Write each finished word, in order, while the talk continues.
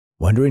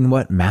Wondering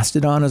what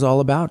Mastodon is all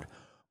about?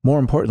 More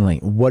importantly,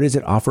 what does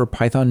it offer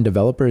Python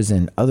developers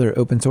and other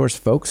open source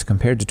folks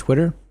compared to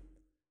Twitter?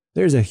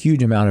 There's a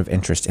huge amount of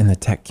interest in the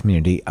tech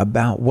community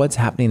about what's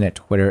happening at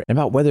Twitter and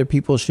about whether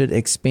people should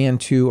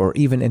expand to or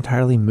even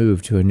entirely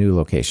move to a new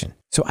location.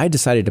 So I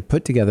decided to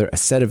put together a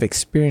set of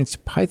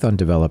experienced Python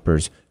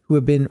developers who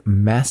have been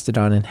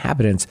Mastodon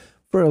inhabitants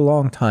for a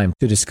long time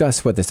to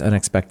discuss what this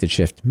unexpected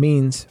shift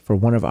means for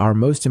one of our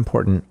most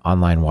important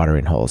online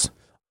watering holes.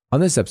 On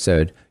this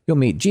episode, you'll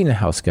meet Gina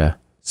Hauska,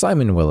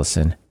 Simon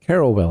Willison,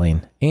 Carol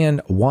Welling, and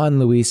Juan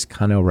Luis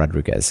Cano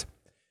Rodriguez.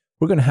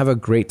 We're going to have a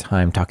great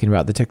time talking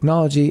about the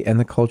technology and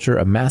the culture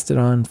of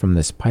Mastodon from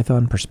this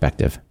Python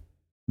perspective.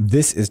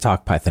 This is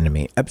Talk Python to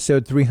Me,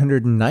 episode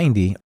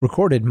 390,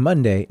 recorded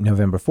Monday,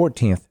 November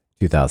 14th,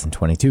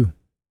 2022.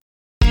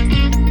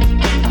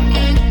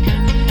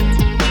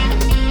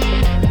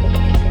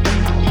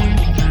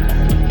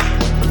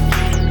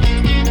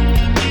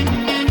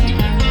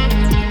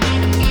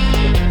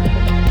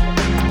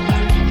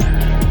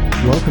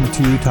 Welcome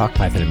to Talk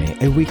Python to Me,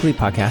 a weekly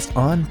podcast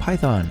on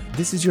Python.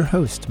 This is your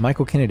host,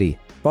 Michael Kennedy.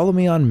 Follow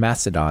me on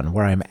Mastodon,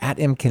 where I'm at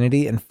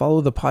mkennedy, and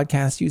follow the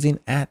podcast using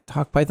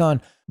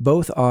 @TalkPython,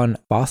 both on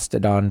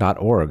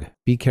mastodon.org.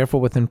 Be careful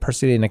with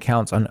impersonating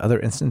accounts on other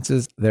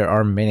instances. There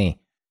are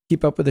many.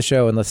 Keep up with the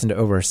show and listen to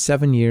over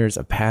 7 years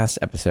of past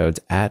episodes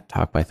at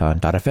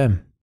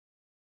talkpython.fm.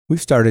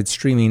 We've started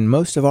streaming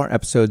most of our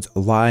episodes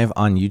live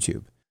on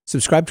YouTube.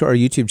 Subscribe to our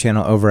YouTube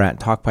channel over at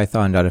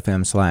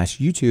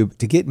talkpython.fm/YouTube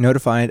to get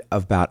notified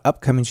about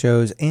upcoming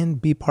shows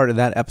and be part of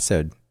that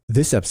episode.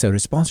 This episode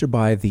is sponsored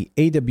by the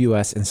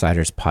AWS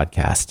Insiders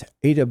podcast.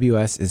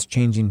 AWS is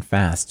changing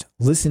fast.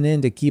 Listen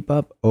in to keep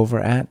up over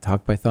at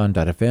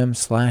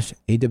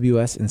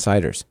talkpython.fm/AWS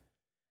Insiders.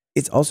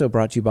 It's also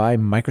brought to you by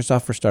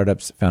Microsoft for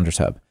Startups Founders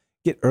Hub.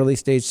 Get early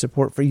stage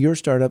support for your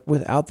startup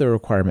without the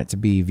requirement to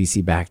be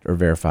VC backed or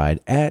verified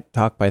at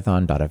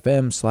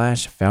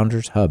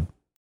talkpython.fm/Founders Hub.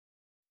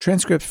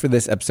 Transcripts for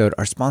this episode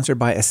are sponsored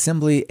by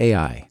Assembly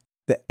AI,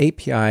 the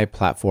API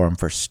platform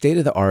for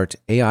state-of-the-art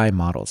AI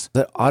models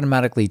that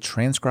automatically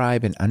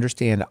transcribe and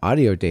understand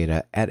audio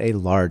data at a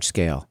large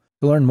scale.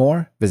 To learn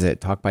more, visit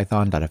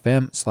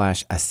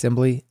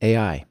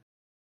talkpython.fm/assemblyai.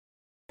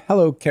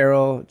 Hello,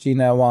 Carol,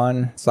 Gina,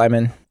 Juan,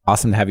 Simon.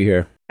 Awesome to have you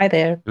here. Hi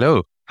there.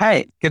 Hello.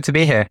 Hi. Good to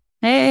be here.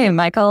 Hey,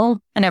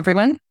 Michael and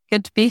everyone.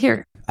 Good to be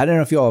here. I don't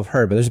know if you all have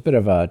heard, but there's a bit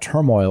of a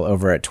turmoil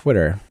over at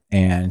Twitter,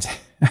 and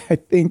I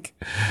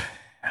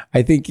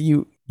think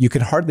you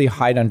could hardly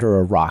hide under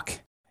a rock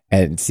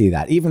and see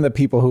that. Even the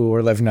people who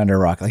were living under a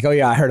rock, like, oh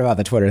yeah, I heard about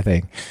the Twitter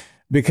thing,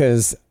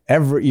 because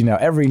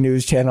every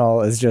news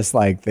channel is just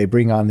like they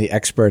bring on the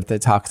expert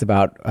that talks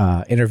about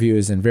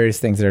interviews and various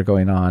things that are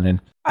going on. And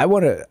I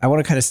want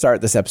to kind of start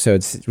this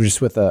episode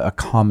just with a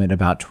comment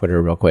about Twitter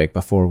real quick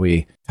before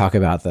we talk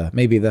about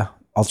maybe the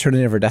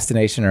alternative or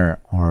destination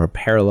or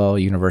parallel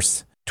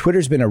universe.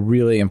 Twitter's been a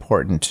really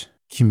important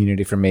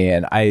community for me,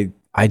 and I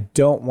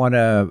don't want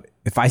to.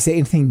 If I say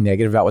anything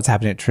negative about what's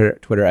happening at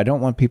Twitter, I don't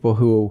want people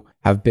who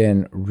have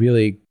been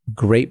really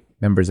great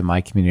members of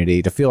my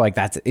community to feel like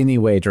that's any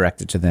way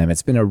directed to them.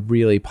 It's been a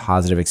really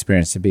positive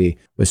experience to be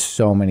with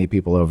so many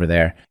people over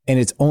there. And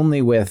it's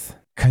only with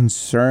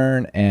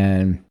concern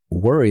and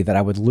worry that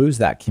I would lose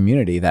that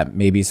community, that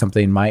maybe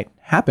something might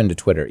happen to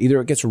Twitter.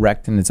 Either it gets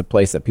wrecked and it's a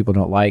place that people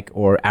don't like,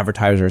 or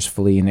advertisers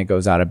flee and it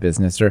goes out of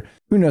business, or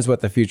who knows what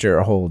the future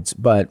holds.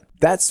 But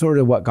that's sort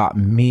of what got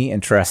me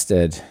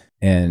interested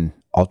in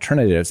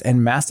alternatives,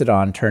 and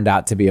Mastodon turned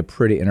out to be a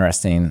pretty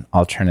interesting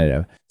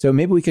alternative. So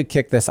maybe we could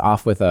kick this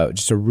off with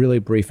just a really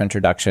brief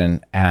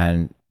introduction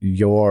and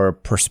your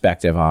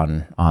perspective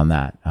on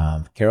that.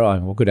 Carol,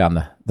 we'll go down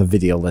the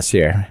video list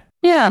here.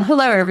 Yeah.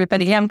 Hello,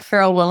 everybody. I'm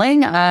Carol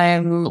Welling.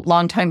 I'm a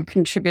longtime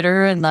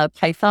contributor in the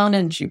Python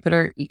and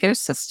Jupyter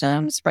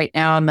ecosystems. Right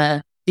now, I'm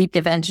a VP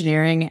of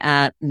engineering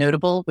at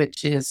Notable,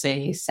 which is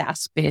a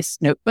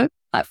SaaS-based notebook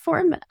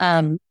platform.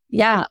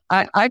 Yeah,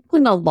 I've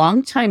been a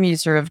long-time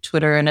user of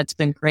Twitter, and it's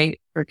been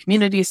great for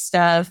community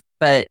stuff,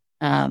 but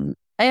I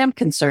am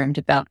concerned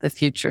about the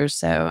future,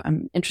 so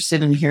I'm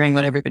interested in hearing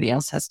what everybody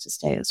else has to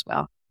say as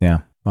well. Yeah.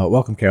 Well,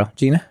 welcome, Carol.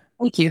 Gina?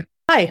 Thank you.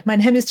 Hi, my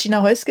name is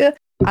Gina Hauska.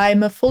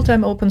 I'm a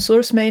full-time open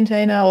source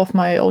maintainer of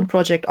my own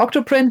project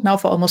Octoprint, now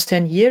for almost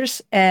 10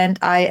 years, and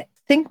I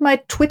think my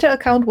Twitter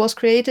account was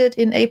created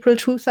in April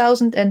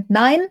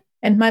 2009.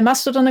 And my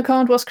Mastodon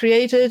account was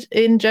created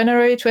in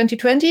January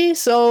 2020.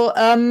 So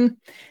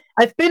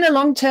I've been a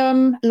long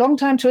time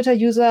Twitter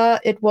user.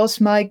 It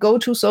was my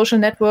go-to social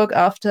network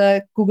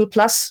after Google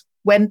Plus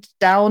went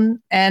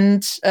down.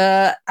 And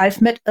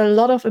I've met a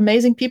lot of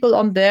amazing people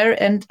on there.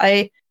 And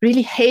I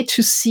really hate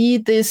to see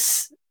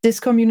this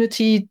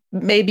community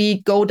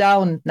maybe go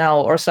down now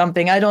or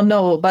something. I don't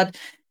know. But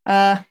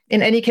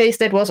in any case,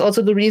 that was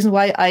also the reason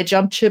why I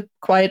jumped ship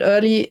quite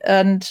early.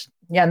 And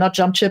yeah, not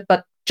jump ship,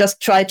 but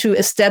just try to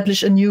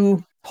establish a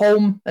new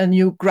home, a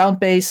new ground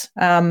base,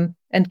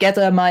 and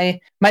gather my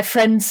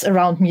friends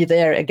around me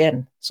there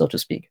again, so to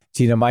speak.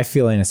 Gina, my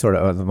feeling is sort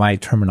of, my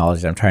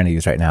terminology I'm trying to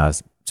use right now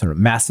is sort of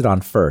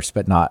Mastodon first,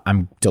 but not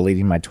I'm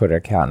deleting my Twitter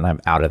account and I'm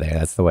out of there.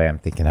 That's the way I'm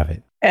thinking of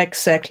it.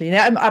 Exactly.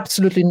 Yeah, I'm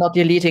absolutely not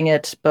deleting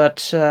it,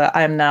 but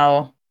I'm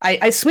now.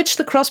 I switched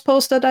the cross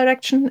poster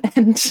direction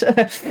and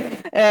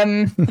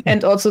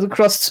also the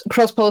cross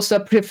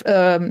poster.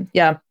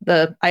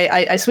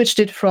 I switched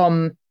it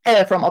from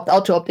opt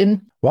out to opt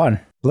in.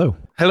 Juan, hello.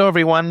 Hello,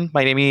 everyone.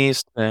 My name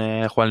is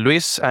Juan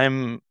Luis.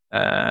 I'm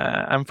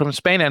from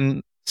Spain,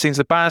 and since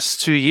the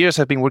past 2 years,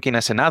 I've been working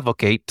as an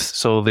advocate.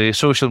 So the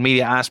social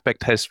media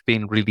aspect has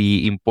been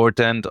really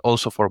important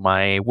also for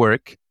my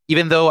work,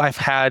 even though I've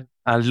had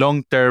a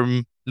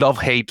long-term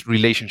love-hate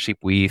relationship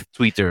with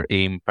Twitter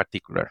in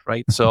particular,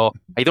 right? So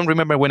I don't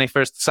remember when I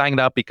first signed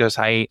up because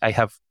I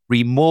have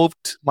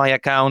removed my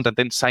account and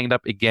then signed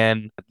up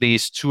again at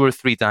least 2 or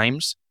 3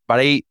 times. But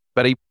I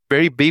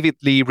very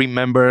vividly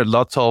remember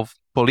lots of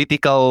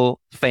political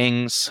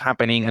things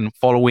happening and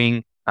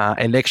following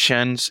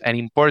elections and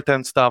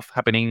important stuff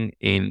happening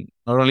in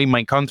not only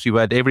my country,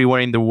 but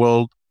everywhere in the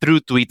world through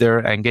Twitter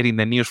and getting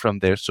the news from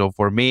there. So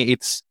for me,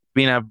 it's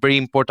been a very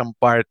important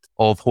part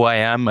of who I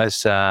am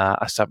as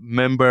a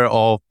member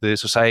of the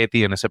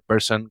society and as a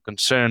person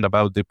concerned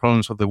about the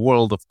problems of the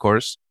world, of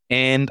course.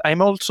 And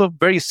I'm also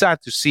very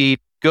sad to see it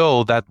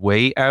go that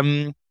way.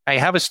 I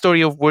have a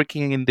story of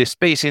working in the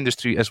space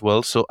industry as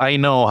well, so I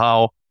know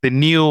how the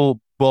new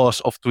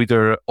boss of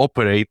Twitter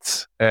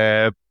operates,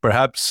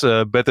 perhaps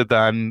better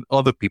than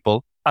other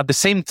people. At the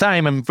same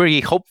time, I'm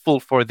very hopeful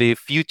for the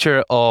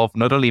future of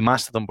not only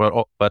Mastodon,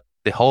 but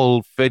the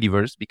whole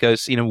Fediverse,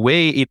 because in a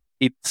way,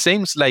 it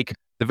seems like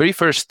the very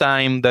first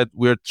time that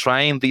we're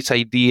trying this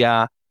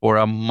idea for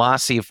a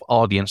massive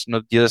audience,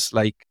 not just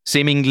like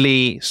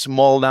seemingly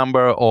small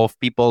number of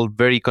people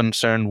very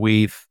concerned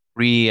with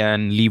free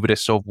and libre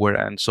software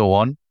and so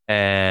on.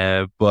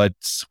 But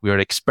we are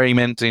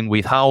experimenting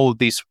with how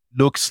this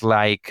looks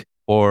like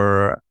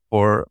for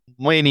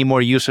many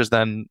more users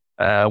than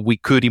we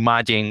could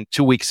imagine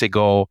 2 weeks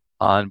ago,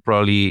 and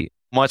probably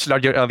much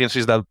larger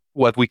audiences than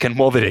what we can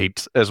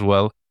moderate as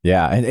well.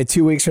 Yeah, and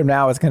 2 weeks from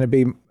now, it's going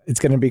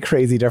to be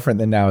crazy different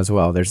than now as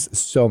well. There's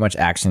so much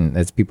action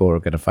that people are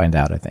going to find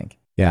out, I think.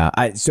 Yeah,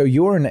 so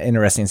you're in an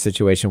interesting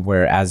situation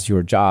where, as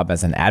your job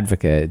as an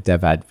advocate,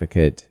 dev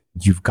advocate,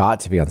 you've got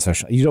to be on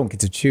social. You don't get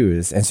to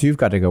choose, and so you've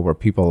got to go where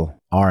people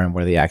are and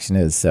where the action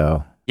is.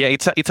 So yeah,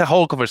 it's a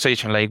whole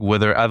conversation, like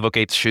whether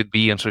advocates should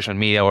be on social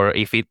media or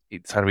if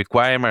it's a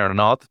requirement or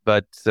not.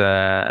 But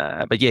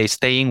yeah,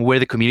 staying where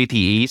the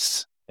community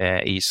is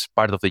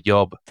part of the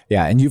job.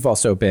 Yeah, and you've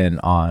also been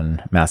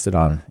on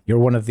Mastodon. You're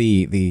one of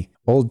the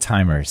old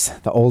timers,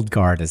 the old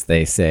guard, as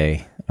they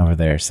say over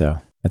there.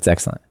 So that's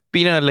excellent.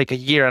 Been like a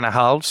year and a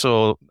half,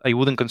 so I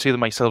wouldn't consider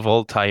myself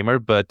old timer,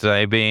 but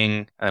I've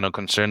been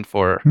concerned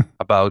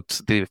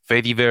about the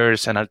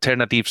Fediverse and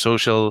alternative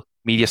social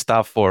media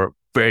stuff for a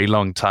very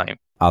long time.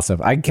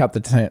 Awesome. I can count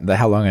the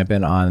how long I've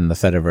been on the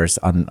Fediverse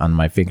on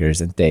my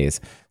fingers and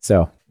days.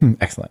 So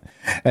excellent.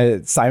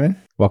 Simon,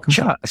 welcome.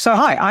 Sure. So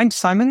hi, I'm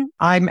Simon.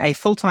 I'm a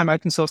full-time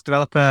open source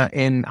developer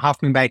in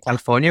Half Moon Bay,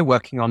 California,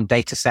 working on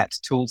data set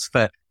tools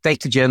for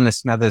data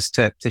journalists and others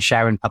to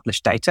share and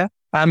publish data.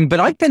 But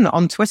I've been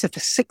on Twitter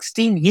for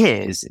 16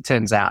 years, it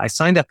turns out. I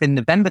signed up in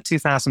November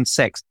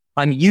 2006.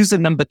 I'm user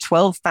number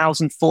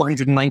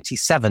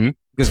 12,497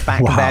 because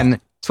back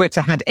then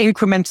Twitter had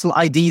incremental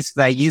IDs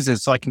for their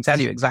users, so I can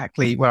tell you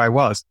exactly where I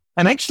was.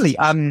 And actually,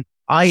 I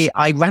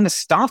ran a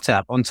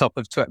startup built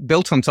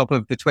on top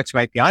of the Twitter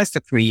APIs for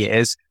 3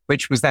 years,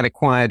 which was then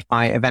acquired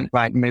by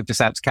Eventbrite and moved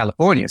us out to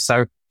California.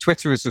 So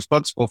Twitter is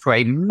responsible for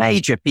a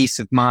major piece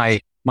of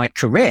my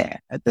career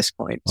at this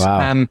point.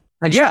 Wow.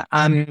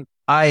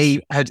 I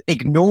had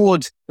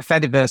ignored the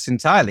Fediverse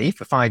entirely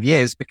for 5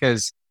 years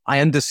because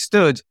I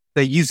understood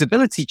the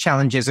usability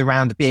challenges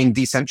around being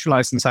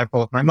decentralized and so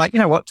forth. And I'm like, you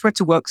know what?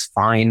 Twitter works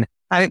fine.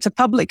 And it's a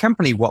public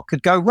company. What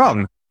could go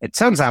wrong? It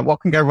turns out what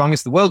can go wrong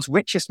is the world's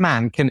richest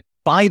man can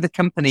buy the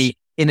company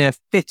in a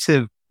fit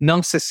of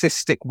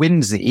narcissistic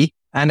whimsy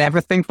and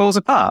everything falls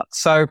apart.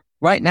 So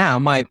right now,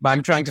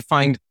 I'm trying to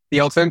find the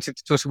alternative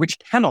to Twitter, which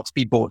cannot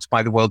be bought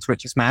by the world's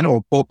richest man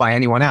or bought by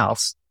anyone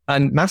else.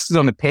 And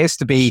Mastodon appears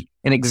to be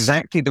in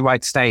exactly the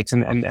right state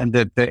and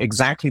the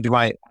exactly the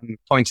right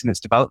point in its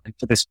development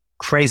for this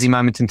crazy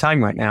moment in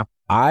time right now.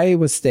 I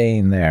was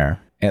staying there.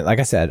 And like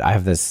I said, I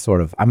have this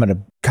sort of, I'm going to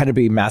kind of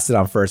be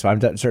Mastodon first, but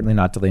I'm certainly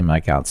not deleting my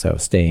account. So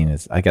staying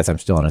is, I guess I'm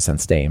still in a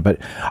sense staying. But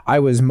I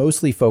was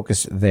mostly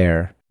focused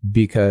there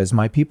because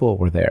my people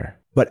were there.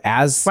 But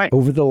as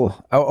over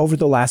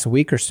the last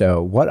week or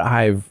so, what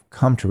I've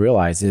come to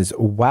realize is,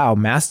 wow,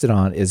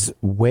 Mastodon is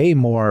way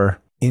more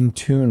in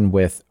tune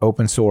with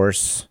open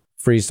source,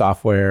 free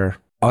software,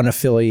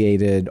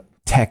 unaffiliated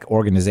tech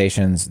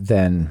organizations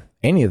than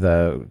any of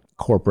the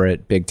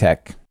corporate big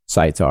tech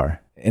sites are,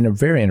 in a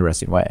very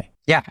interesting way.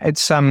 Yeah,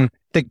 it's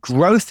the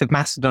growth of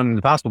Mastodon in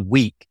the past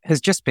week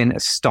has just been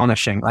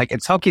astonishing. Like,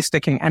 it's hockey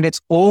sticking, and it's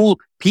all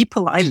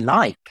people I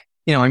like.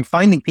 You know, I'm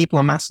finding people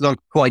on Mastodon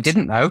who I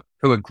didn't know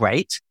who are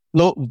great.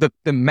 The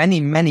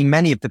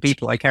many of the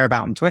people I care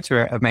about on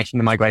Twitter are making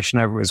the migration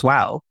over as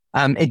well.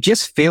 It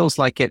just feels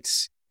like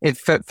it's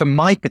for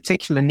my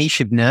particular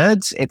niche of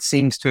nerds, it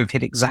seems to have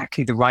hit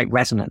exactly the right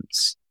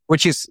resonance,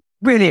 which is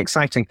really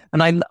exciting.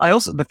 And I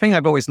also, the thing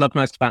I've always loved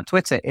most about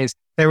Twitter is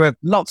there are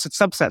lots of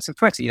subsets of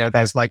Twitter. You know,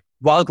 there's like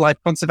wildlife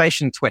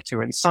conservation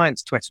Twitter and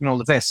science Twitter and all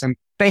of this. And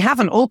they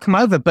haven't all come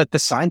over, but the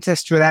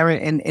scientists are there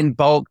in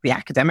bulk. The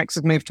academics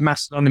have moved to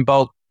Mastodon in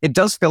bulk. It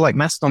does feel like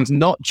Mastodon's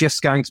not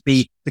just going to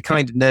be the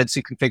kind of nerds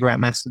who can figure out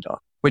Mastodon,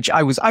 which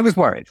I was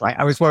worried, right?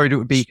 I was worried it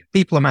would be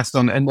people on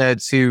Mastodon and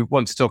nerds who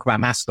want to talk about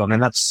Mastodon.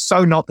 And that's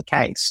so not the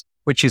case,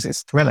 which is,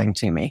 it's thrilling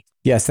to me.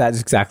 Yes, that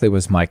exactly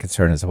was my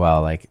concern as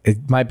well. Like,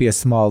 it might be a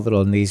small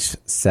little niche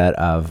set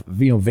of,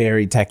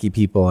 very techie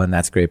people, and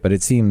that's great. But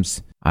it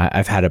seems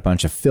I've had a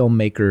bunch of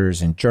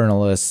filmmakers and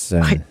journalists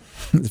and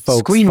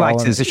folks.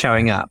 Screenwriters are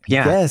showing up.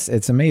 Yeah. Yes,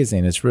 it's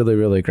amazing. It's really,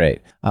 really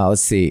great.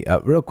 Let's see.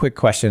 Real quick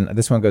question.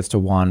 This one goes to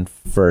Juan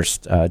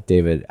first.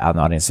 David out in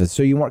the audience says,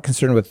 so you weren't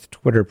concerned with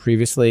Twitter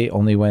previously,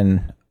 only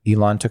when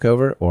Elon took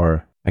over?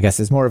 Or I guess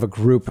it's more of a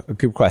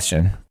group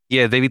question.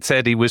 Yeah, David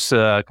said it was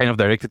kind of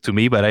directed to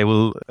me, but I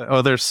will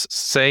others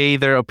say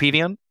their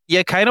opinion.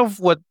 Yeah, kind of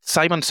what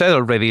Simon said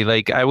already.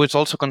 Like, I was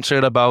also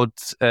concerned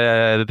about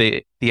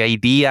the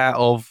idea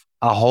of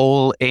a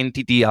whole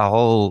entity, a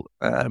whole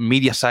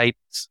media site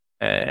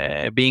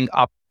being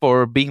up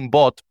for being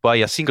bought by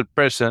a single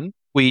person,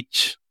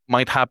 which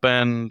might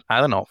happen. I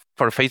don't know.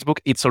 For Facebook,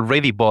 it's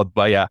already bought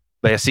by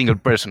a single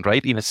person,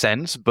 right? In a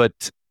sense,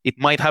 but it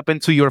might happen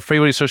to your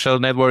favorite social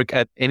network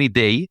at any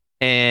day.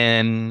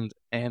 And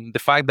the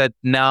fact that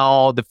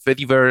now the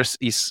Fediverse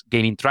is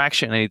gaining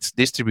traction and it's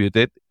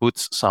distributed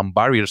puts some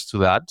barriers to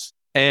that.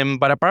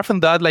 But apart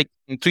from that, like,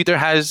 Twitter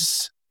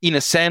has, in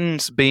a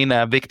sense, been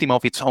a victim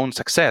of its own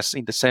success,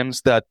 in the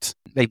sense that,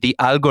 like, the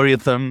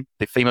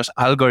famous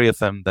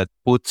algorithm that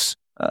puts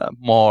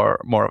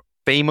more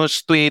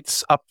famous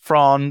tweets up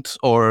front,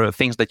 or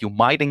things that you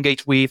might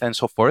engage with and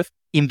so forth.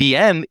 In the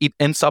end, it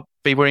ends up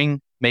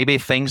favoring maybe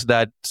things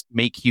that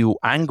make you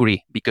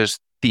angry, because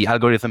the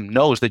algorithm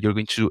knows that you're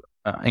going to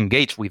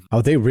engage with.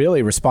 Oh, they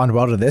really respond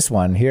well to this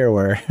one here,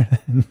 where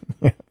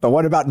the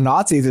one about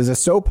Nazis is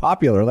so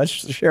popular. Let's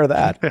share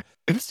that.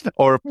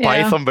 Or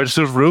Python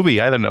versus Ruby.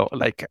 I don't know,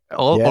 like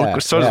all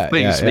sorts of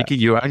things making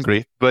you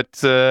angry.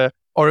 But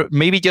or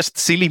maybe just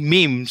silly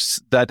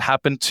memes that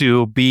happen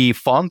to be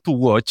fun to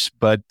watch,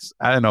 but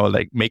I don't know,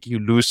 like making you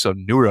lose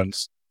some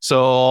neurons.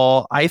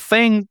 So I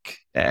think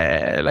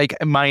like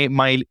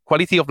my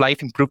quality of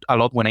life improved a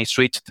lot when I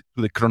switched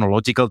to the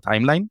chronological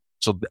timeline.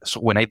 So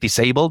when I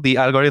disabled the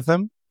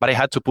algorithm, but I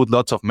had to put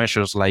lots of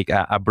measures, like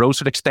a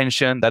browser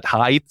extension that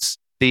hides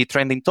the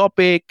trending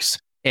topics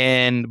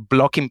and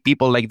blocking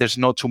people like there's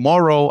no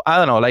tomorrow. I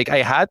don't know, like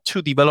I had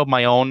to develop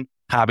my own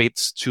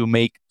habits to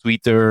make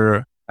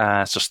Twitter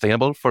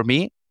sustainable for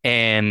me.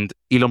 And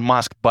Elon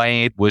Musk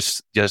buying it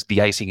was just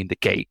the icing in the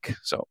cake.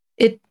 So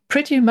it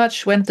pretty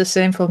much went the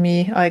same for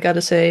me, I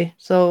gotta say.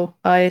 So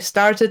I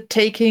started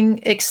taking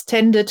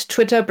extended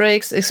Twitter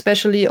breaks,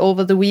 especially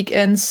over the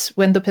weekends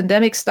when the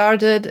pandemic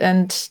started,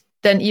 and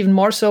then even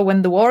more so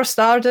when the war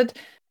started.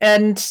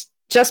 And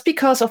just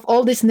because of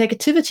all this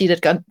negativity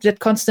that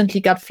constantly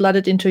got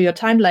flooded into your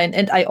timeline,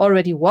 and I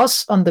already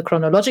was on the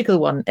chronological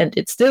one, and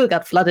it still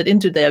got flooded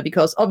into there,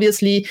 because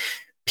obviously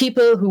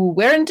people who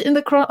weren't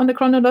on the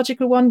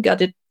chronological one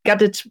got it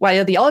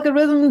via the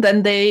algorithm.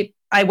 Then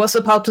I was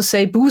about to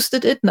say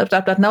boosted it,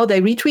 but now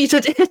they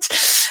retweeted it.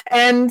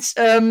 And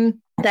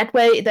that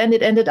way, then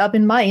it ended up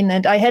in mine.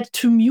 And I had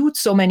to mute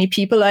so many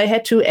people. I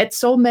had to add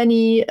so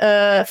many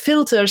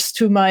filters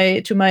to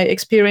my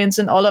experience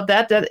and all of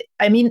that. That,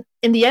 I mean,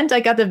 in the end, I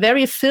got a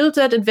very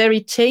filtered and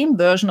very tame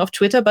version of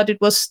Twitter, but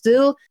it was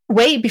still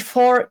way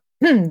before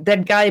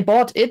that guy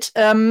bought it.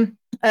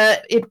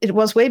 It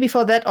was way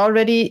before that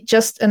already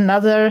just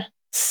another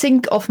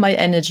sink of my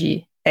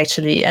energy,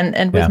 actually.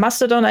 And with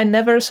Mastodon, I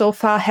never so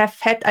far have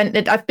had,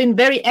 and I've been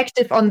very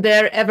active on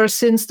there ever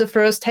since the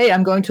first, hey,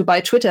 I'm going to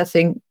buy Twitter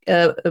thing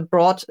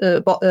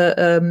happened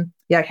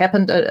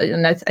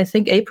in I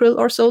think April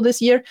or so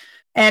this year.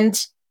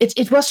 And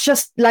it was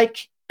just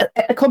like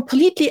a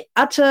completely,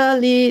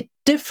 utterly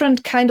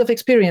different kind of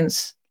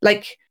experience.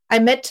 Like, I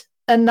met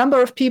a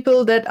number of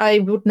people that I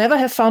would never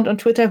have found on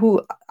Twitter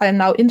who I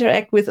now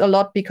interact with a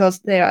lot because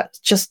they are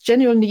just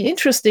genuinely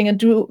interesting and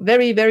do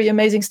very, very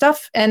amazing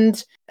stuff.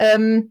 And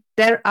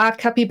there are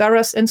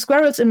capybaras and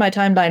squirrels in my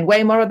timeline,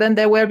 way more than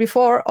there were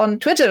before on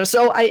Twitter.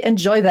 So I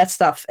enjoy that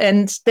stuff.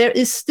 And there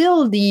is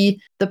still the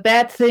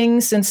bad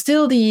things and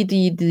still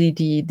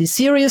the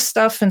serious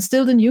stuff and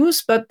still the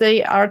news, but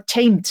they are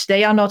tamed.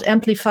 They are not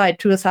amplified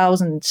to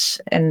 1,000.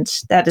 And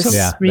that is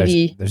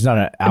really there's not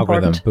an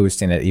algorithm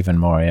boosting it even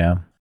more. Yeah.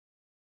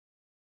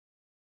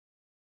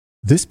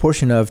 This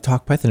portion of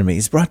Talk Python to Me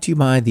is brought to you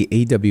by the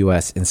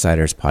AWS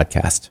Insiders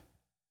podcast.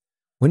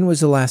 When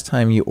was the last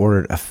time you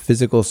ordered a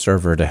physical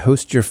server to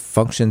host your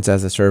functions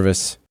as a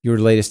service, your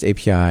latest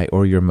API,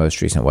 or your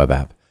most recent web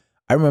app?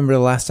 I remember the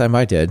last time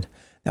I did.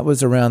 That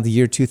was around the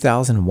year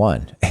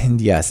 2001. And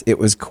yes, it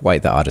was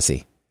quite the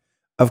odyssey.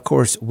 Of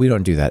course, we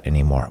don't do that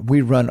anymore. We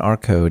run our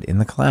code in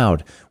the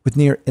cloud with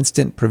near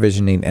instant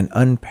provisioning and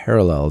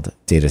unparalleled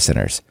data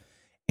centers.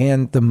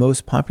 And the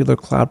most popular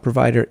cloud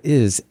provider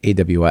is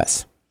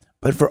AWS.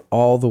 But for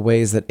all the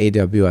ways that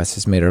AWS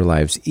has made our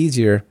lives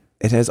easier,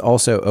 it has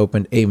also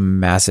opened a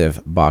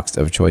massive box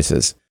of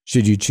choices.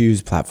 Should you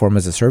choose platform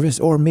as a service,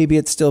 or maybe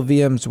it's still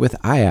VMs with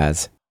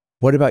IaaS?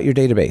 What about your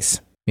database?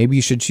 Maybe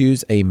you should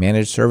choose a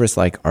managed service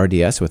like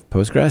RDS with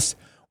Postgres,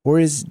 or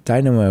is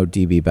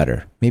DynamoDB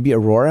better? Maybe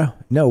Aurora?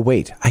 No,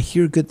 wait, I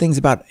hear good things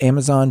about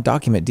Amazon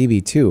Document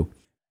DB too.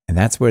 And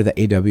that's where the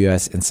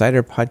AWS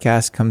Insider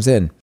podcast comes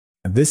in.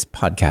 This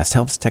podcast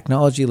helps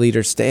technology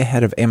leaders stay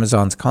ahead of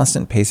Amazon's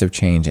constant pace of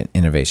change and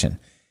innovation.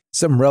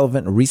 Some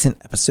relevant recent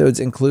episodes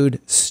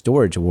include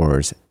Storage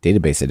Wars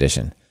Database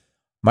Edition,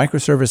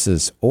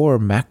 Microservices or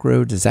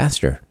Macro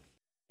Disaster,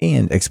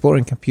 and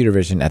Exploring Computer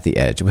Vision at the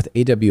Edge with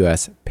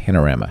AWS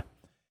Panorama.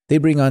 They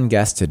bring on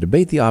guests to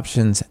debate the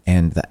options,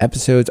 and the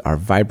episodes are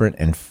vibrant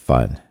and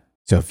fun.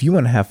 So if you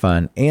want to have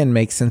fun and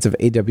make sense of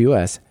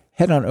AWS,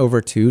 head on over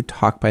to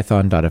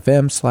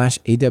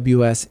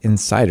talkpython.fm/AWS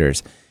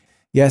Insiders.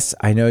 Yes,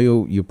 I know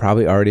you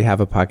probably already have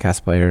a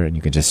podcast player and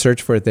you can just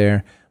search for it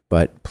there,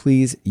 but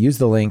please use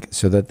the link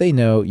so that they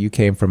know you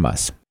came from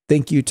us.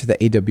 Thank you to the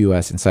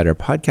AWS Insider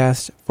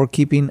Podcast for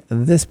keeping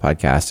this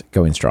podcast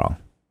going strong.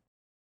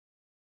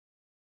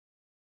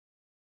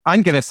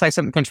 I'm going to say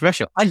something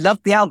controversial. I love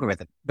the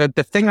algorithm.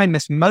 The thing I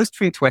miss most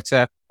from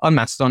Twitter on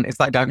Mastodon is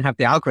that I don't have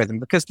the algorithm,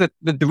 because the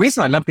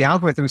reason I love the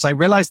algorithm is I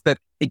realized that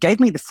it gave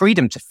me the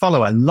freedom to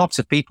follow a lot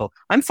of people.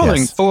 I'm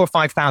following 4,000 or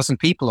 5,000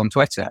 people on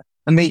Twitter.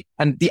 And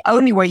the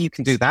only way you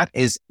can do that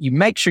is you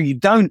make sure you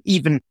don't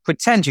even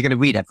pretend you're going to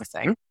read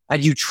everything,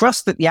 and you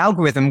trust that the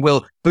algorithm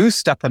will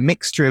boost up a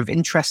mixture of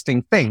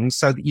interesting things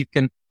so that you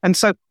can. And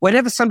so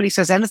whenever somebody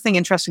says anything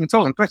interesting at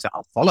all on Twitter,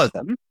 I'll follow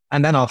them.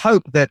 And then I'll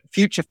hope that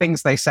future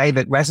things they say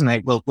that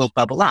resonate will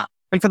bubble up.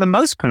 And for the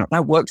most part,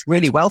 that worked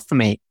really well for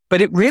me.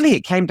 But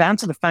it came down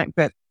to the fact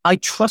that I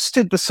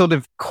trusted the sort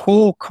of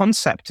core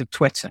concept of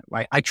Twitter,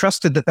 right? I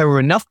trusted that there were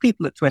enough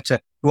people at Twitter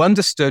who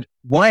understood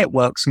why it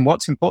works and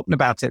what's important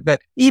about it, that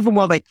even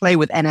while they play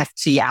with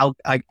NFT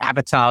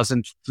avatars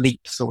and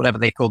fleets or whatever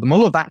they call them,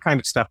 all of that kind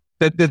of stuff,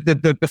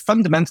 the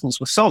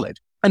fundamentals were solid.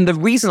 And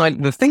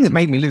the thing that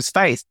made me lose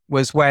faith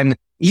was when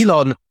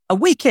Elon, a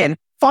week in,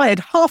 fired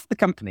half the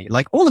company.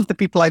 Like all of the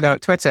people I know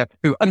at Twitter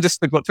who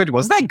understood what Twitter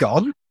was, they're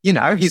gone. You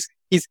know, he's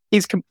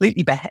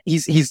completely,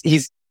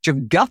 he's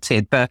just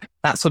gutted that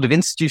sort of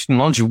institutional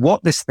knowledge of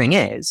what this thing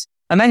is.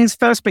 And then his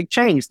first big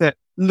change, that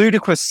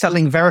ludicrous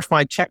selling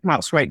verified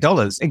checkmarks for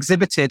 $8,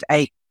 exhibited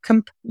a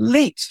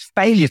complete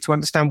failure to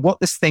understand what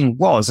this thing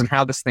was and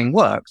how this thing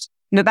worked.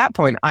 And at that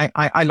point,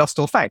 I lost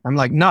all faith. I'm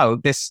like, no,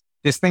 this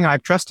thing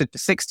I've trusted for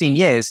 16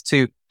 years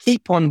to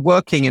keep on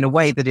working in a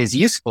way that is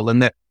useful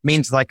and that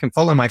means that I can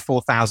follow my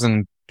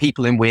 4,000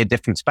 people in weird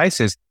different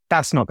spaces,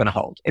 that's not going to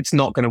hold. It's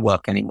not going to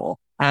work anymore.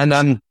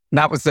 And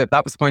that was the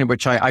point at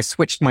which I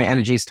switched my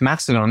energies to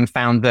Mastodon and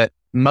found that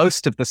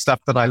most of the stuff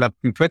that I loved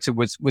from Twitter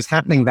was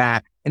happening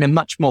there in a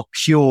much more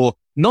pure,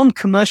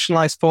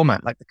 non-commercialized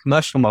format. Like the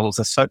commercial models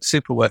are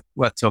super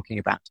worth talking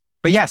about.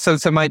 But yeah, so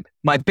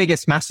my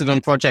biggest Mastodon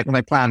project,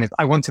 my plan is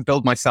I want to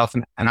build myself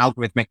an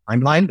algorithmic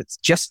timeline that's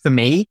just for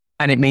me.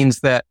 And it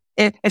means that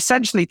it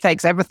essentially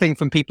takes everything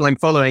from people I'm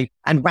following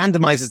and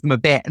randomizes them a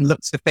bit and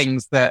looks for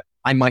things that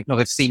I might not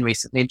have seen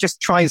recently and just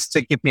tries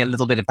to give me a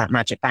little bit of that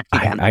magic back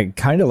again. I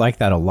kind of like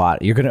that a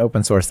lot. You're going to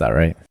open source that,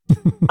 right?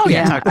 Oh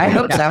yeah, I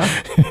hope so.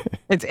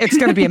 It's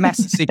going to be a mess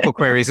of SQL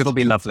queries. It'll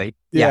be lovely.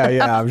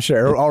 Yeah, I'm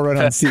sure. I'll run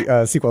on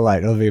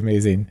SQLite. It'll be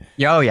amazing.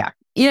 Oh yeah.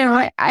 You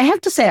know, I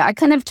have to say, I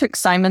kind of took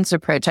Simon's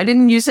approach. I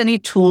didn't use any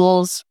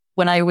tools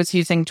when I was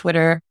using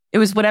Twitter. It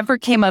was whatever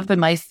came up in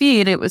my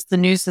feed. It was the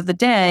news of the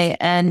day.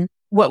 And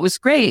what was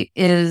great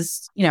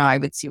is, you know, I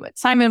would see what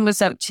Simon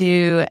was up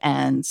to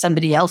and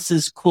somebody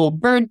else's cool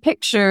bird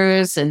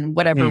pictures and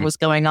whatever was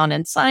going on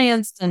in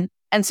science.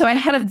 And so I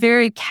had a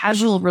very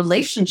casual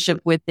relationship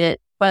with it,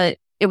 but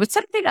it was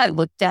something I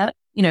looked at,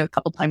 you know, a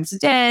couple times a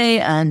day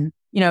and,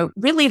 you know,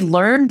 really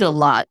learned a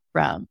lot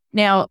from.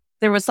 Now,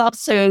 there was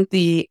also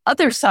the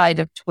other side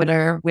of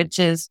Twitter, which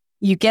is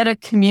you get a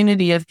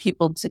community of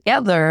people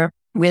together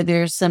where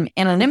there's some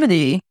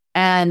anonymity.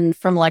 And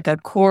from like a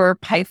core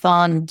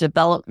Python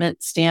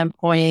development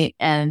standpoint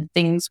and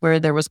things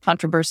where there was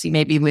controversy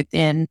maybe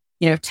within,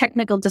 you know,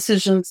 technical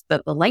decisions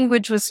that the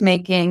language was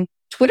making,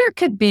 Twitter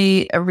could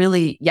be a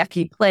really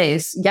yucky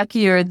place,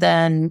 yuckier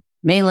than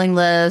mailing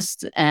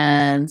list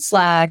and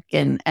Slack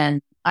and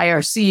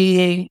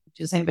IRC.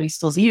 Does anybody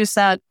still use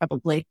that?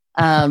 Probably.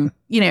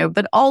 You know,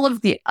 but all of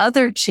the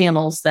other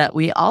channels that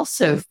we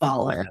also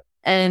follow.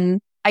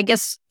 And I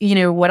guess, you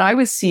know, what I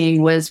was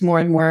seeing was more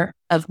and more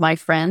of my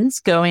friends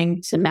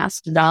going to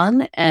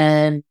Mastodon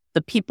and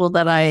the people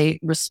that I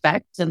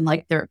respect and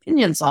like their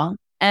opinions on.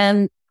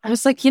 And I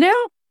was like, you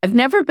know, I've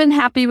never been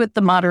happy with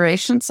the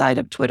moderation side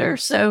of Twitter.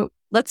 So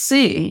let's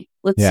see.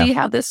 Let's see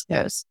how this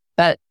goes.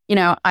 But, you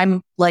know,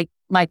 I'm like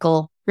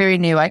Michael, very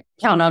new. I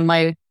count on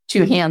my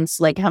two hands,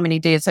 like how many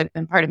days I've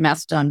been part of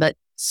Mastodon. But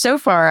so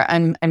far,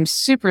 I'm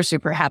super,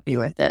 super happy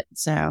with it.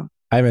 So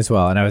I'm as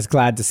well. And I was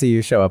glad to see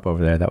you show up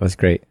over there. That was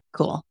great.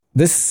 Cool.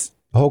 This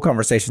the whole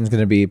conversation is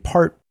going to be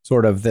part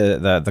sort of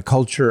the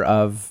culture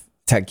of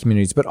tech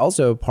communities, but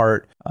also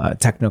part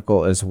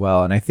technical as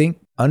well. And I think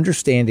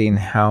understanding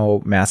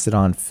how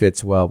Mastodon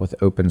fits well with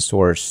open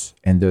source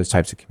and those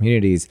types of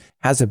communities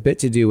has a bit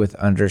to do with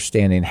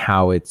understanding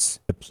how it's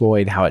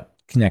deployed, how it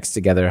connects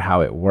together,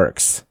 how it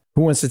works.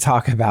 Who wants to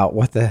talk about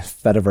what the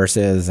Fediverse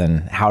is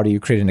and how do you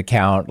create an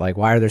account? Like,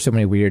 why are there so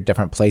many weird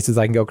different places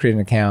I can go create an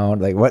account?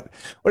 Like, what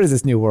is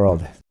this new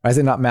world? Why is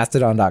it not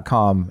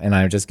mastodon.com and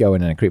I just go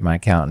in and create my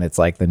account and it's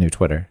like the new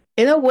Twitter?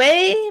 In a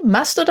way,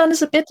 Mastodon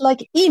is a bit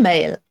like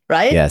email,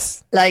 right?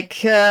 Yes.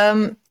 Like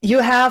you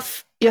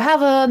have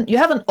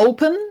an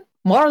open,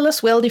 more or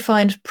less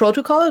well-defined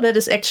protocol that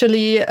is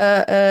actually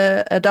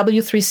a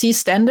W3C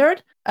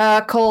standard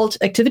called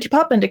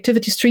ActivityPub and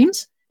Activity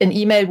Streams. In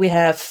email, we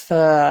have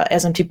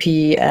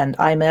SMTP and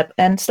IMAP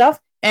and stuff.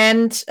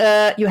 And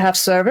you have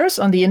servers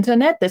on the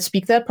internet that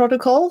speak that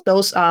protocol.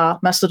 Those are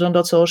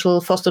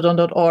mastodon.social,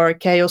 fostodon.org,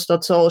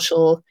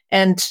 chaos.social,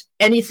 and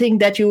anything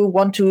that you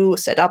want to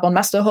set up on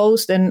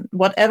Masterhost and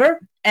whatever.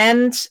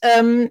 And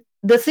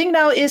the thing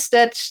now is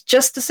that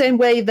just the same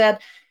way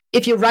that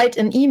if you write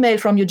an email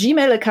from your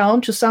Gmail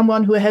account to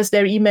someone who has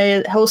their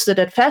email hosted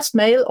at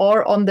Fastmail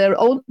or on their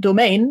own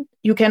domain,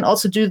 you can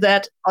also do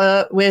that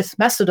with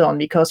Mastodon,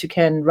 because you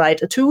can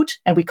write a toot,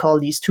 and we call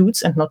these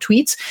toots and not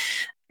tweets,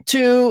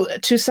 to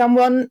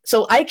someone.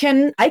 So I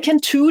can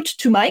toot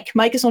to Mike.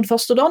 Mike is on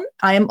Fostodon.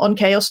 I am on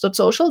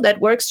chaos.social. That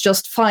works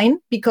just fine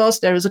because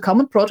there is a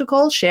common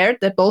protocol shared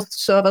that both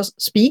servers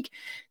speak.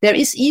 There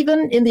is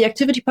even in the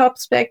ActivityPub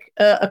spec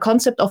a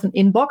concept of an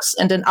inbox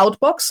and an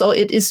outbox. So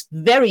it is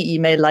very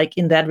email-like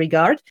in that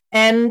regard.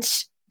 And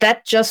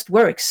that just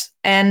works.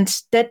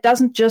 And that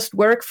doesn't just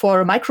work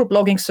for a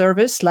microblogging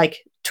service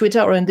like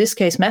Twitter, or in this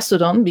case,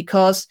 Mastodon,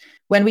 because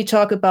when we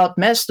talk about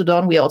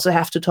Mastodon, we also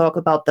have to talk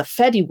about the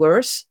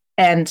Fediverse.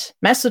 And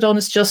Mastodon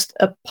is just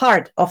a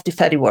part of the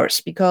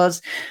Fediverse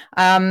because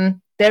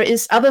there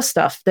is other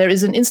stuff. There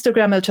is an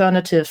Instagram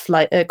alternative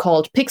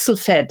called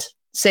PixelFed.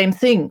 Same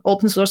thing,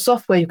 open source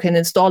software you can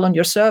install on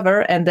your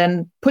server and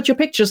then put your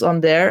pictures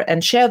on there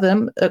and share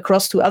them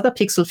across to other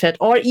PixelFed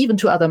or even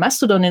to other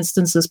Mastodon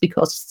instances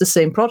because it's the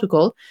same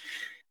protocol.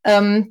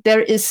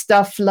 There is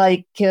stuff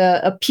like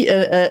a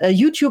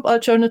YouTube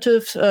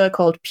alternative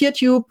called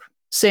PeerTube.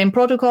 Same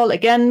protocol,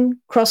 again,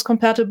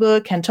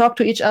 cross-compatible, can talk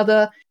to each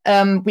other.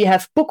 We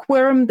have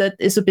Bookworm that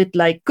is a bit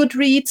like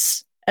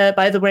Goodreads.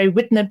 By the way,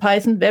 written in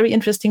Python, very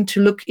interesting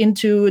to look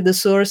into the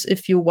source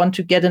if you want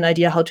to get an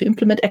idea how to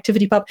implement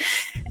ActivityPub.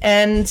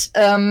 And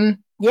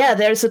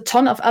there's a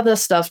ton of other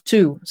stuff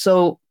too.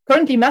 So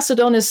currently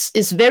Mastodon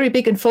is very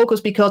big in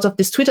focus because of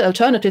this Twitter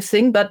alternative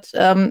thing. But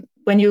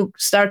when you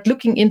start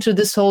looking into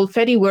this whole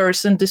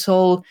Fediverse and this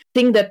whole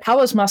thing that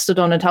powers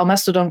Mastodon and how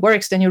Mastodon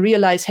works, then you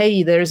realize,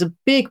 hey, there is a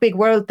big, big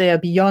world there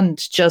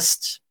beyond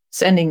just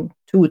sending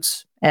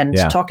toots and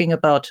talking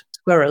about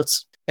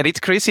squirrels. And it's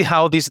crazy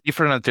how these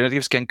different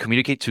alternatives can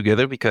communicate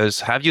together, because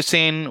have you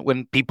seen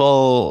when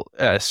people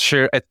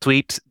share a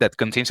tweet that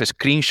contains a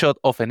screenshot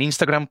of an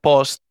Instagram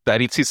post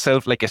that it's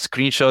itself like a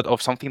screenshot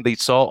of something they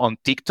saw on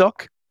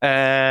TikTok?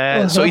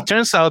 So it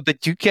turns out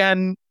that you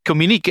can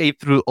communicate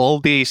through all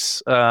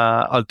these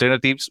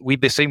alternatives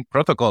with the same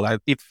protocol.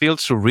 It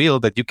feels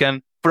surreal that you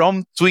can,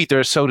 from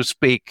Twitter, so to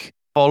speak,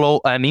 follow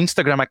an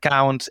Instagram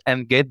account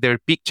and get their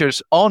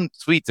pictures on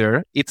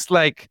Twitter. It's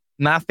like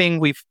nothing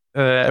we've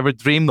ever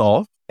dreamed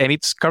of. And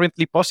it's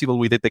currently possible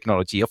with the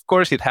technology. Of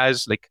course, it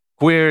has like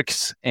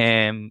quirks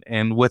and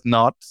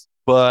whatnot,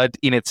 but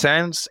in a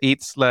sense,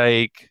 it's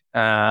like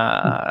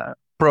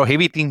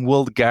prohibiting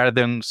walled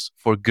gardens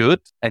for good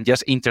and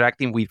just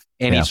interacting with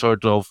any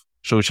sort of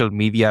social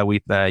media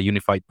with a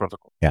unified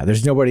protocol. Yeah,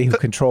 there's nobody who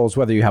controls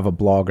whether you have a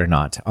blog or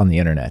not on the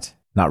internet.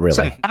 Not really.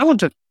 So I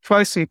want to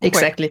try some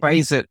quick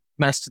phrase at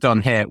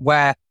Mastodon here,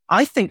 where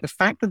I think the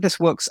fact that this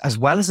works as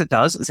well as it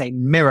does is a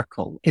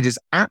miracle. It is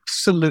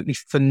absolutely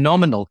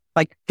phenomenal.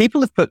 Like,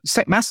 people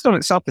have Mastodon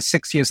itself is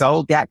 6 years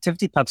old. The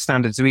ActivityPub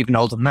standards are even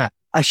older than that.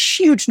 A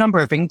huge number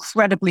of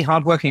incredibly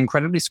hardworking,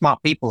 incredibly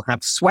smart people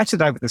have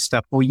sweated over this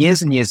stuff for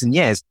years and years and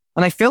years.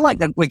 And I feel like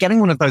that we're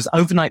getting one of those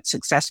overnight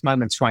success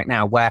moments right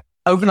now, where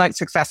overnight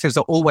successes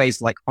are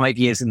always like 5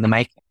 years in the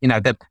making. You know,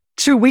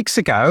 2 weeks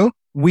ago,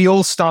 we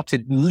all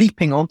started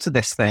leaping onto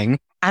this thing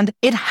and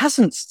it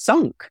hasn't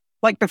sunk.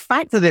 Like, the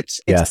fact that it's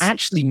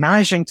actually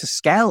managing to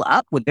scale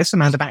up with this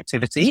amount of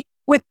activity,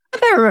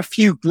 there are a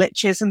few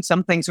glitches and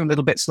some things are a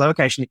little bit slow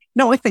occasionally.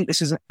 No, I think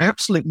this is an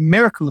absolute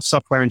miracle of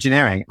software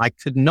engineering. I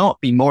could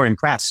not be more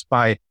impressed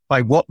by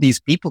what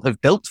these people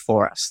have built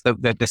for us,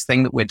 this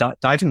thing that we're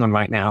diving on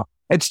right now.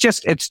 It's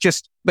just,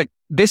 but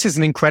this is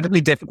an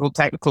incredibly difficult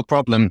technical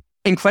problem,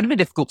 incredibly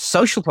difficult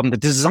social problem. The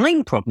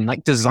design problem,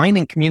 like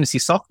designing community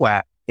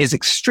software, is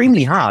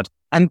extremely hard.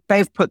 And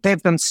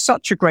they've done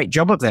such a great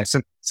job of this.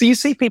 And so you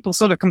see people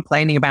sort of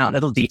complaining about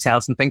little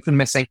details and things they're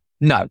missing.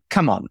 No,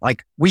 come on.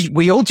 Like,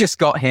 we all just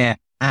got here,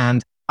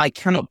 and I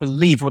cannot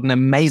believe what an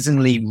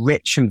amazingly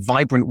rich and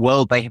vibrant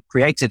world they have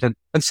created, and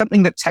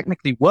something that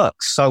technically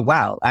works so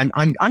well. And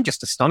I'm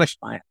just astonished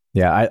by it.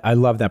 Yeah, I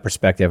love that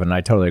perspective, and I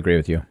totally agree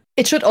with you.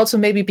 it should also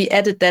maybe be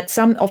added that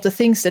some of the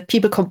things that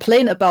people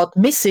complain about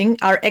missing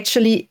are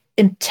actually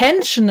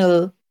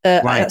intentional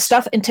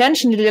stuff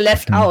intentionally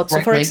left out.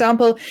 So, for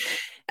example,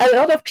 a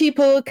lot of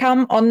people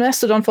come on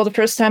Mastodon for the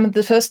first time, and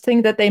the first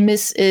thing that they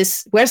miss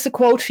is, where's the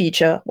quote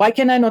feature? Why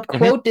can I not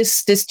quote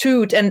this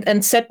tweet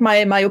and set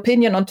my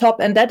opinion on top?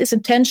 And that is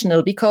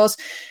intentional, because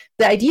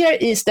the idea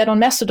is that on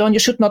Mastodon, you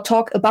should not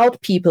talk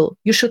about people.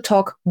 You should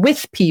talk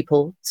with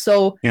people.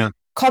 So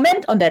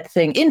comment on that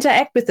thing,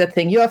 interact with that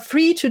thing. You are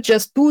free to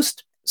just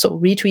retweet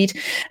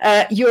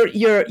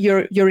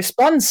your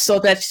response so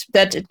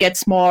that it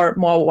gets more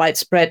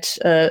widespread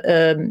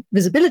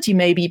visibility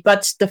maybe.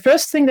 But the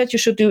first thing that you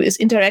should do is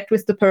interact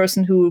with the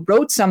person who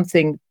wrote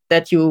something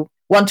that you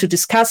want to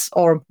discuss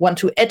or want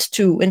to add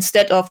to,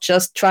 instead of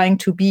just trying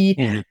to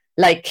be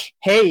like,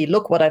 hey,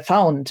 look what I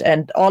found,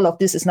 and all of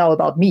this is now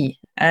about me.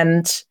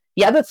 And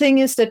the other thing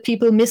is that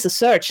people miss a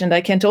search, and I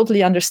can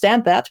totally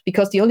understand that,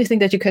 because the only thing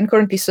that you can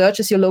currently search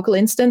is your local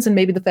instance and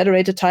maybe the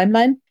federated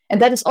timeline.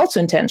 And that is also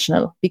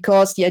intentional,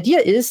 because the idea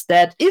is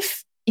that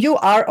if you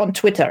are on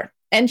Twitter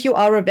and you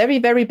are a very,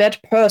 very bad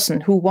person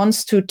who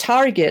wants to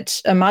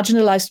target a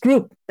marginalized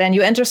group, then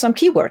you enter some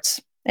keywords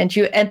and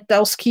you add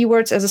those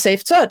keywords as a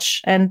saved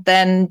search. And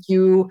then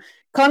you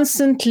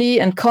constantly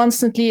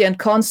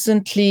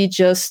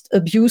just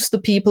abuse the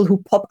people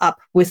who pop up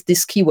with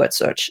this keyword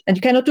search. And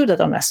you cannot do that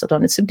on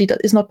Mastodon. It simply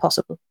is not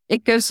possible.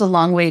 It goes a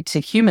long way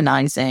to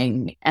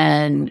humanizing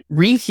and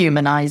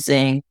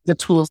rehumanizing the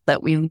tools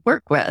that we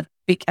work with,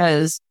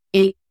 because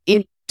it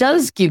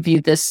does give you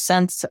this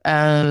sense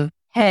of,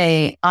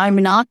 hey, I'm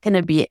not going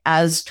to be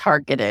as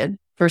targeted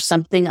for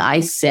something I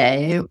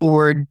say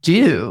or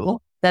do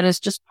that is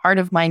just part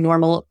of my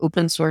normal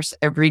open source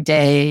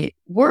everyday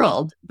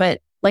world.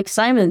 But like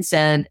Simon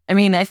said, I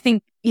mean, I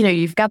think,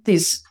 you've got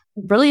these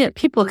brilliant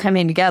people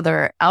coming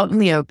together out in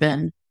the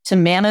open to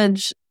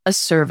manage a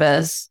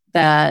service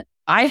that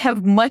I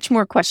have much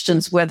more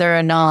questions whether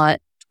or not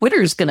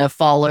Twitter's going to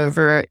fall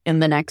over in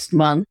the next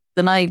month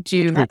than I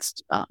do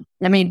Mastodon.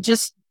 I mean,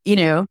 just,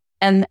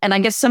 and I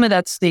guess some of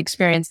that's the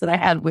experience that I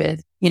had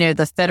with,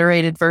 the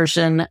federated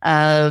version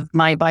of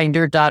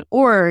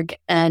mybinder.org,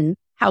 and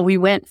how we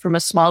went from a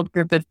small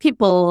group of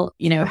people,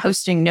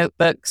 hosting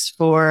notebooks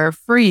for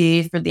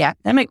free for the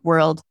academic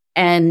world,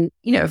 and,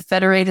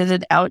 federated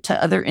it out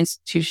to other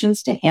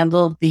institutions to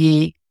handle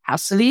the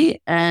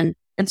capacity. And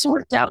it's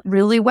worked out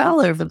really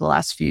well over the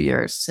last few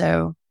years.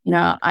 So,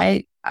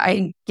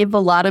 I give a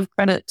lot of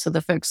credit to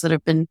the folks that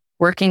have been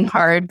working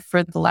hard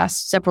for the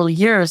last several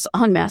years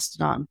on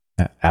Mastodon.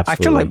 Absolutely. I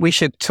feel like we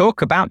should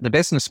talk about the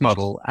business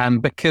model,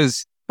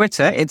 because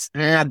Twitter, it's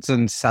ads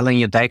and selling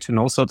your data and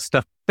all sorts of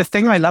stuff.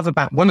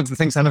 One of the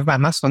things I love about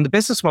Mastodon, the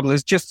business model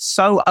is just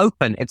so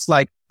open. It's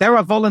like there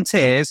are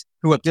volunteers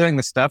who are doing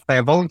this stuff. They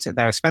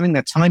are spending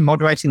their time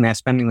moderating. They're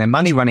spending their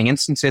money running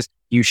instances.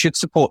 You should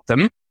support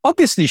them.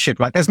 Obviously you should,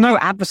 right? There's no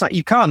advertising.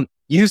 You can't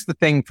use the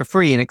thing for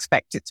free and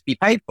expect it to be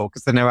paid for,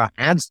 because there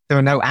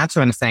are no ads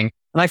or anything.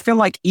 And I feel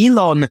like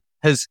Elon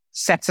has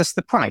set us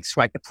the price,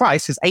 right? The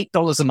price is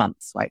 $8 a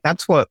month, right?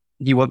 That's what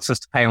he wants us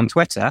to pay on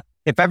Twitter.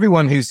 If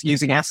everyone who's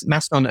using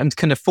Mastodon and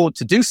can afford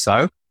to do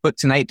so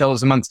puts in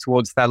 $8 a month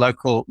towards their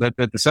local,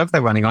 the server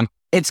they're running on,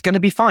 it's going to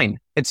be fine.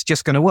 It's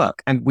just going to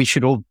work. And we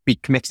should all be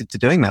committed to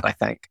doing that, I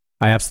think.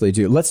 I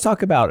absolutely do. Let's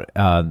talk about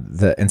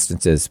the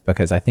instances,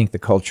 because I think the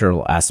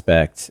cultural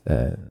aspect,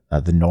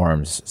 the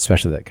norms,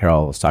 especially that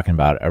Carol was talking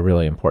about, are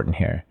really important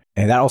here.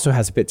 And that also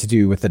has a bit to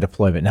do with the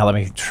deployment. Now let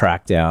me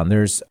track down.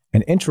 There's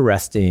an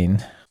interesting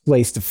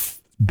place to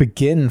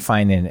begin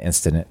finding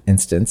an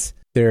instance.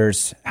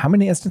 There's, how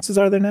many instances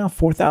are there now?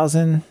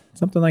 4,000,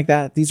 something like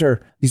that. These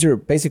are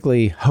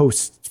basically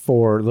hosts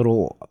for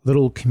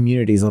little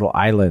communities, little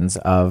islands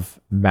of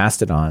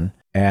Mastodon.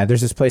 And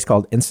there's this place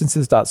called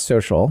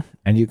instances.social.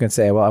 And you can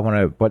say, well,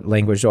 what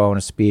language do I want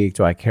to speak?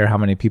 Do I care how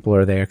many people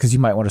are there? Because you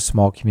might want a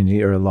small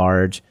community or a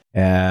large.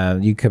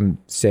 And you can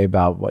say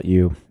about what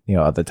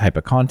the type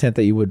of content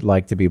that you would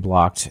like to be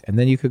blocked. And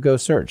then you could go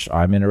search.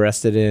 I'm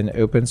interested in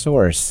open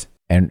source.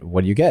 And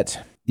what do you get?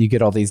 You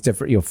get all these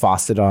different,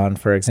 Fossidon,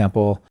 for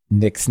example,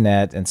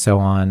 Nixnet, and so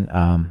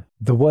on.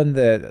 The one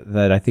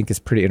that I think is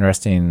pretty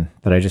interesting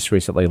that I just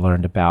recently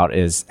learned about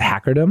is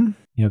Hackerdom.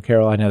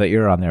 Carol, I know that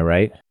you're on there,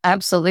 right?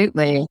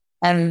 Absolutely.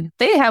 And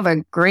they have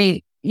a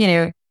great,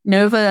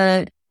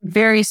 Nova,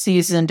 very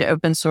seasoned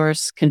open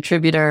source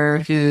contributor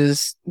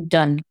who's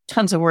done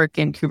tons of work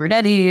in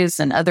Kubernetes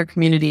and other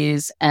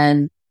communities.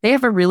 And they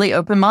have a really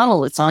open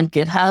model. It's on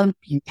GitHub.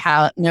 You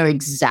know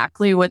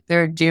exactly what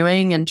they're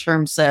doing in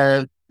terms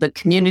of the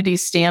community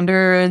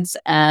standards.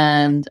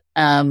 And,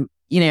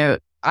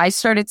 I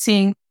started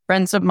seeing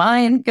friends of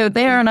mine go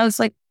there, and I was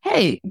like,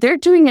 hey, they're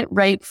doing it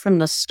right from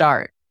the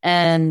start.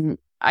 And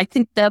I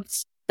think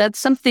that's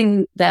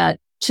something that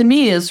to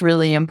me is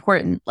really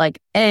important. Like,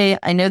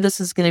 I know this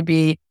is going to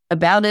be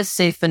about as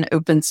safe an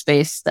open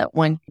space that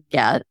one can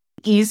get.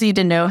 Easy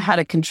to know how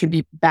to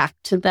contribute back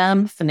to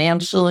them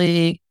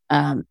financially,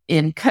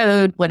 in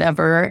code,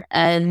 whatever.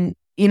 And,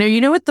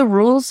 you know what the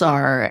rules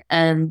are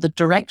and the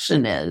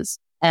direction is.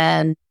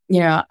 And,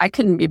 I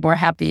couldn't be more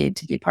happy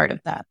to be part of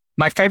that.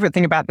 My favorite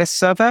thing about this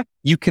server,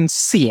 you can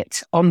see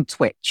it on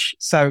Twitch.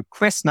 So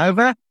Chris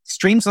Nova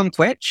streams on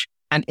Twitch,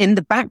 and in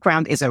the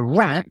background is a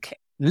rack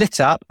lit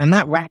up, and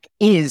that rack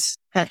is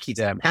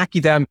Hachyderm.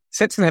 Hachyderm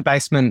sits in their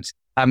basement.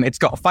 It's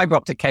got a fiber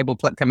optic cable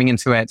plug coming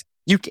into it.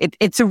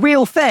 It's a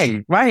real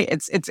thing, right?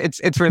 It's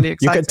really exciting.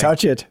 You can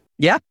touch it.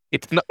 Yeah.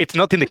 It's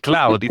not in the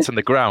cloud, it's on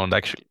the ground,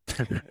 actually.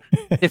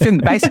 It's in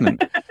the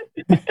basement.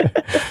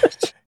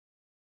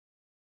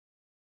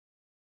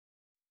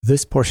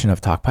 This portion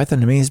of Talk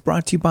Python to Me is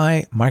brought to you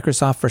by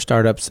Microsoft for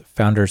Startups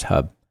Founders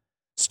Hub.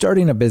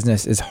 Starting a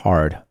business is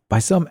hard. By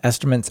some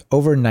estimates,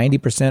 over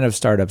 90% of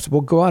startups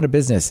will go out of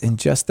business in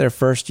just their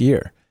first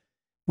year.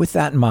 With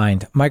that in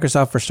mind,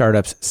 Microsoft for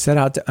Startups set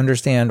out to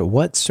understand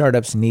what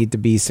startups need to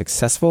be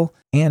successful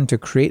and to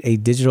create a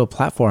digital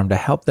platform to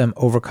help them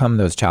overcome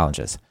those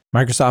challenges.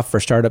 Microsoft for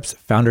Startups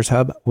Founders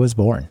Hub was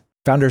born.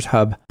 Founders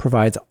Hub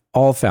provides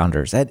all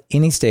founders at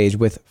any stage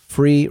with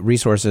free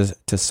resources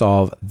to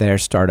solve their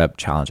startup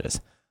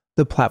challenges.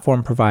 The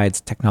platform provides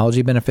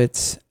technology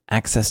benefits,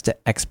 access to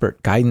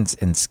expert guidance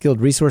and skilled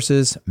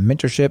resources,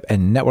 mentorship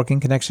and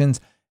networking connections,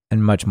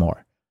 and much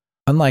more.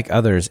 Unlike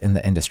others in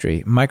the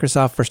industry,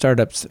 Microsoft for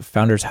Startups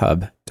Founders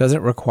Hub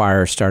doesn't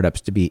require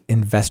startups to be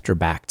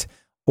investor-backed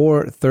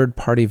or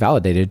third-party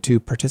validated to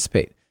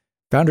participate.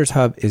 Founders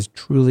Hub is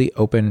truly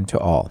open to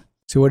all.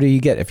 So what do you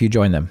get if you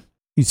join them?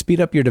 You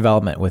speed up your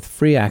development with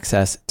free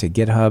access to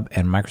GitHub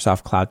and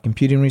Microsoft Cloud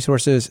computing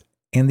resources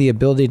and the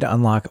ability to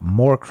unlock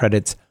more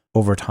credits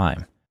over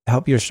time. To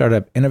help your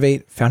startup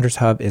innovate, Founders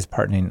Hub is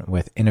partnering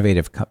with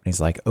innovative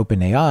companies like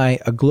OpenAI,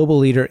 a global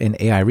leader in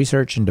AI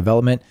research and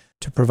development,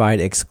 to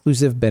provide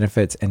exclusive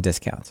benefits and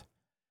discounts.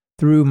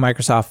 Through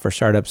Microsoft for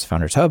Startups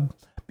Founders Hub,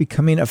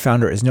 becoming a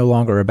founder is no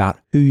longer about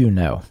who you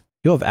know.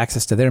 You'll have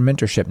access to their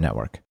mentorship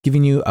network,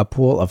 giving you a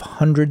pool of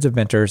hundreds of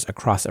mentors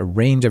across a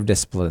range of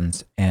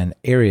disciplines and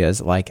areas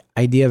like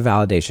idea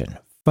validation,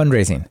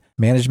 fundraising,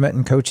 management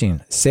and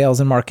coaching, sales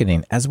and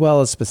marketing, as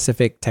well as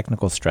specific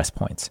technical stress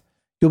points.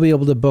 You'll be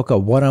able to book a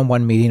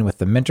one-on-one meeting with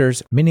the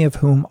mentors, many of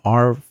whom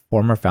are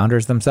former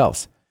founders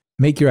themselves.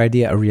 Make your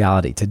idea a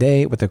reality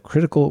today with the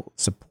critical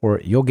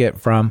support you'll get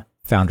from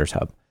Founders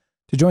Hub.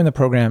 To join the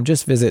program,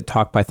 just visit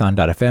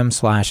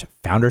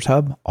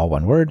talkpython.fm/foundershub, all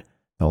one word.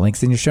 The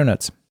link's in your show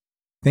notes.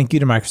 Thank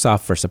you to Microsoft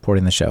for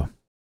supporting the show.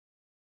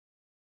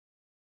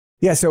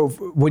 Yeah, so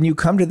when you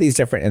come to these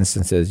different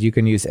instances, you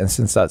can use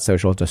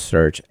instance.social to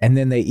search. And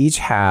then they each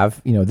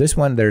have, this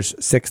one, there's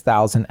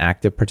 6,000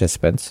 active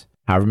participants,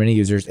 however many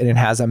users, and it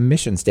has a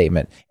mission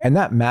statement. And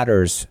that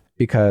matters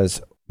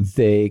because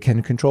they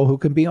can control who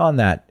can be on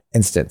that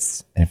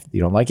instance. And if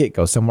you don't like it,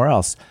 go somewhere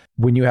else.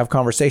 When you have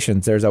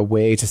conversations, there's a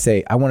way to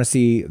say, I want to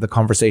see the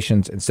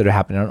conversations instead of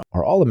happening on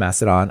all of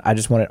Mastodon. I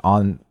just want it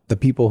on the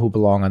people who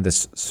belong on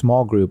this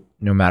small group,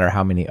 no matter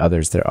how many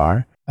others there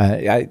are.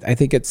 I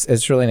think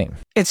it's really neat.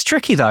 It's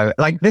tricky though.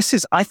 I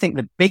think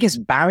the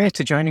biggest barrier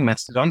to joining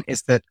Mastodon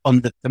is that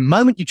on the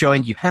moment you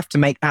join, you have to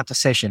make that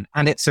decision.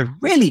 And it's a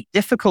really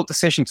difficult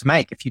decision to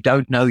make if you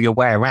don't know your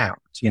way around,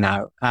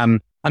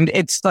 and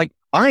it's like,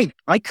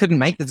 I couldn't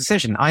make the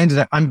decision.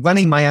 I'm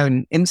running my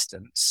own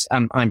instance.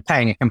 I'm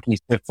paying a company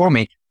to do it for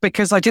me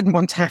because I didn't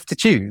want to have to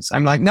choose.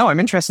 I'm like, no, I'm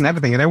interested in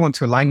everything. I don't want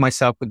to align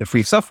myself with the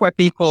free software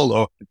people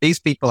or these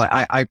people.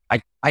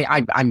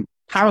 I'm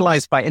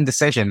paralyzed by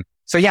indecision.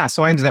 So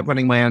I ended up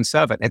running my own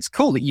server. It's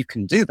cool that you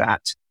can do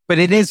that, but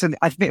I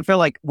feel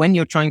like when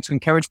you're trying to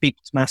encourage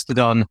people to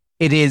Mastodon,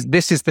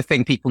 this is the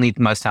thing people need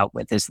the most help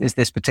with is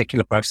this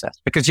particular process,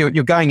 because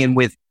you're going in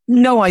with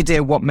no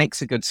idea what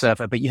makes a good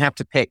server, but you have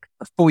to pick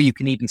before you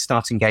can even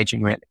start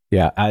engaging really.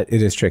 Yeah,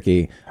 it is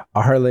tricky.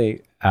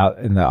 Harley out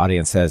in the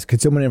audience says,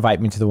 could someone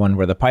invite me to the one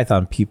where the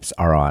Python peeps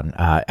are on?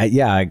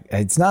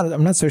 It's not,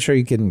 I'm not so sure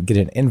you can get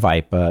an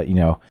invite, but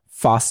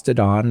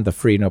Mastodon, the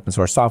free and open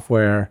source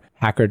software,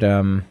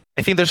 Hachyderm.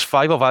 I think there's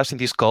 5 of us in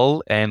this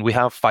call and we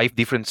have 5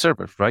 different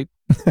servers, right?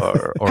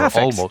 Or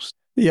almost.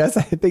 Yes,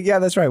 I think,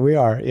 that's right. We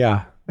are.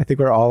 Yeah. I think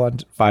we're all on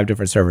 5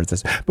 different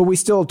servers. But we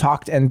still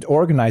talked and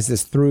organized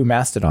this through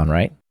Mastodon,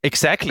 right?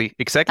 Exactly.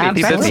 I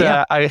think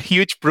that's a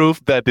huge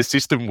proof that the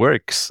system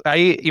works.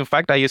 I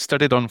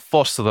started on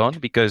Mastodon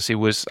because it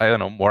was,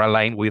 more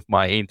aligned with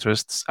my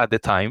interests at the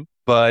time.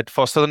 But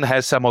Mastodon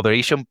has a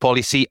moderation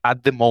policy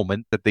at the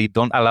moment that they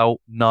don't allow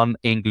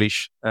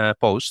non-English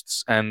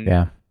posts.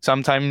 And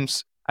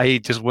sometimes I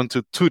just want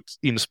to toot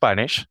in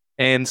Spanish.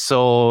 And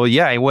so,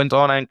 I went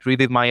on and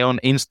created my own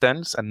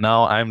instance. And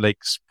now I'm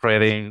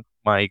spreading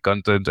my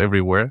content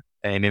everywhere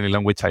in any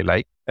language I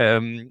like.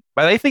 But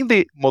I think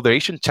the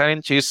moderation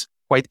challenge is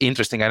quite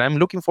interesting. And I'm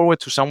looking forward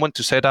to someone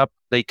to set up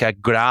a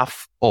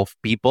graph of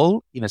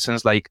people in a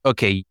sense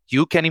okay,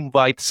 you can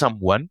invite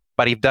someone,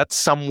 but if that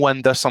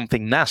someone does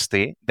something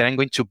nasty, then I'm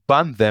going to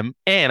ban them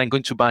and I'm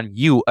going to ban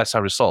you as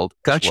a result.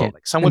 Gotcha. Well.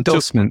 Someone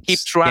to keep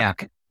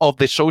track of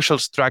the social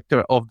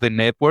structure of the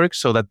network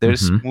so that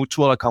there's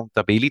mutual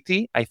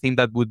accountability. I think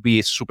that would be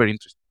a super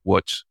interesting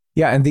watch.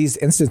 Yeah, and these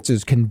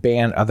instances can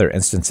ban other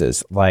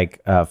instances.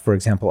 For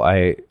example,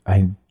 I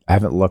I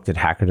haven't looked at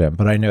Hackerdom,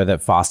 but I know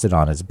that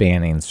Mastodon is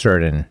banning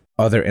certain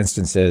other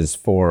instances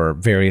for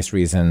various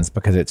reasons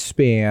because it's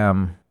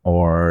spam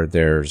or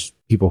there's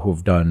people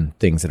who've done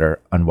things that are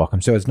unwelcome.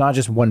 So it's not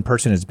just one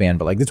person is banned,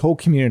 but like this whole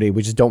community,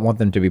 we just don't want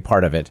them to be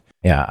part of it.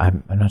 Yeah,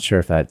 I'm not sure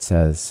if that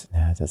says,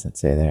 it doesn't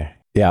say there.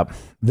 Yeah,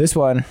 this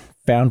one,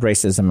 found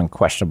racism and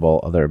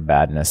questionable other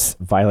badness.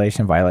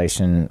 Violation,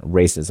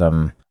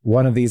 racism.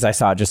 One of these I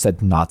saw just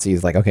said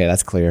Nazis. Like, okay,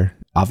 that's clear.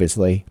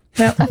 Obviously,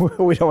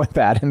 we don't want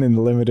that. And then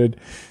the limited.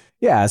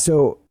 Yeah,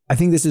 so I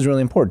think this is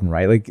really important,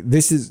 right? Like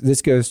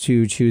this goes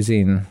to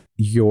choosing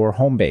your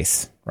home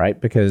base,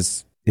 right?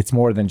 Because it's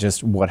more than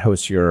just what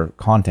hosts your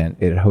content.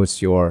 It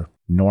hosts your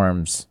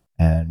norms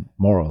and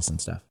morals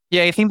and stuff.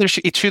 Yeah, I think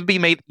it should be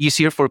made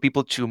easier for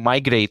people to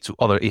migrate to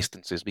other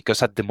instances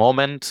because at the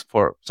moment,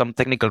 for some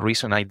technical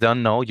reason I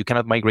don't know, you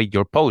cannot migrate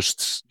your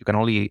posts. You can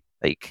only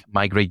like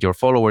migrate your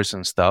followers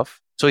and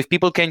stuff. So if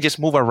people can just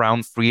move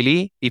around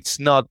freely, it's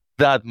not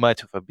that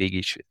much of a big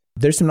issue.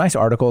 There's some nice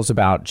articles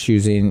about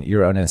choosing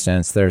your own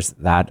instance. There's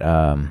that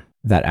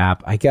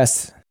app. I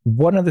guess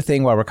one other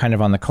thing while we're kind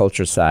of on the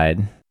culture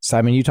side,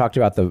 Simon, you talked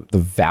about the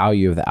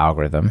value of the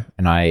algorithm,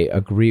 and I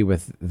agree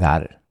with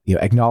that. You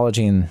know,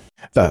 acknowledging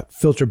the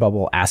filter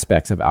bubble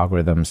aspects of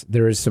algorithms,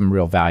 there is some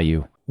real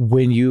value.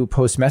 When you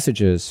post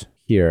messages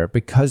here,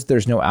 because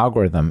there's no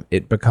algorithm,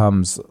 it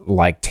becomes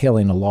like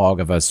tailing a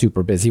log of a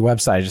super busy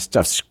website, just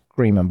stuff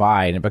screaming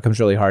by, and it becomes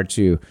really hard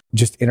to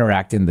just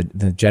interact in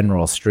the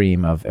general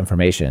stream of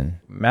information.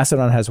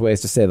 Mastodon has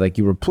ways to say, like,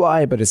 you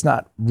reply, but it's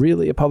not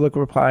really a public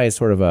reply. It's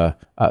sort of a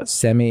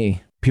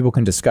semi, people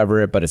can discover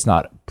it, but it's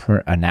not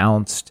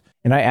announced.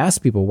 And I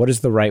ask people, what is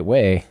the right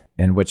way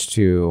in which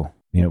to...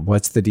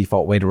 what's the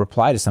default way to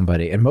reply to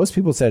somebody? And most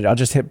people said, I'll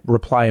just hit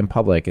reply in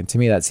public. And to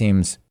me, that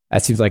seems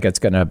like it's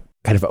going to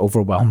kind of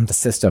overwhelm the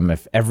system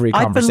if every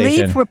conversation... I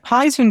believe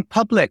replies in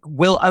public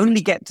will only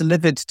get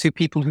delivered to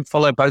people who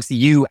follow both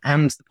you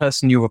and the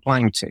person you're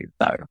replying to,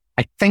 though.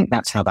 I think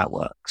that's how that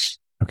works.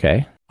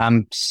 Okay.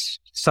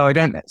 So I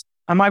don't...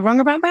 Am I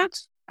wrong about that?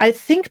 I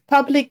think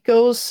public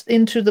goes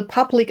into the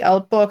public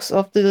outbox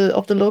of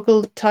the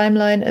local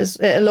timeline as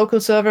a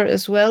local server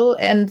as well,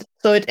 and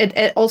so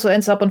it also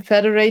ends up on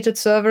federated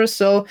servers.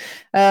 So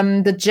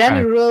the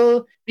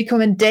general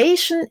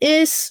recommendation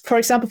is, for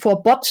example, for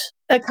bot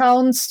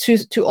accounts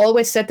to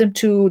always set them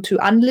to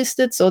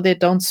unlisted, so they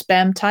don't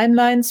spam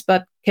timelines,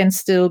 but can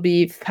still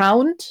be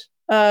found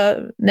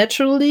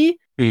naturally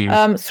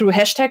through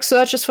hashtag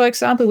searches, for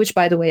example, which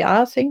by the way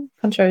are a thing,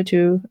 contrary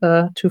to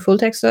full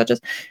text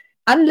searches.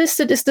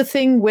 Unlisted is the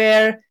thing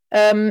where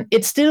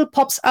it still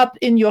pops up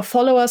in your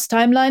followers'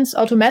 timelines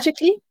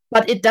automatically,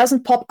 but it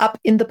doesn't pop up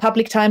in the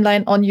public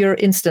timeline on your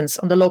instance,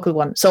 on the local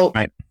one. So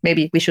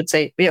maybe we should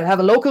say we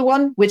have a local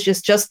one, which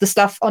is just the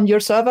stuff on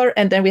your server,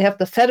 and then we have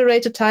the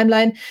federated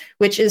timeline,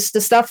 which is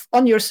the stuff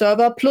on your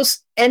server,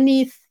 plus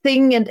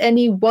anything and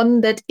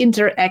anyone that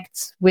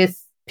interacts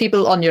with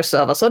people on your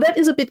server. So that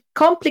is a bit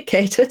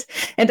complicated,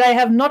 and I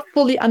have not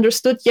fully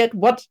understood yet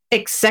what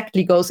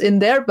exactly goes in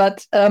there,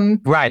 but...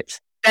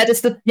 That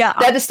is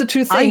the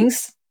two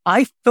things.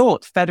 I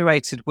thought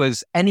federated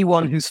was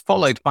anyone who's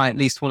followed by at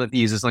least one of the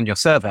users on your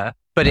server,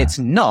 but it's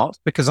not,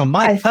 because on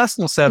my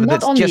personal server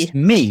that's just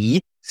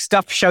me,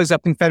 stuff shows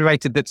up in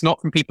federated that's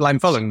not from people I'm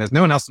following. There's no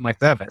one else on my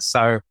server.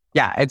 So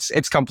yeah,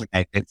 it's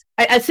complicated.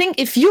 I think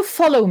if you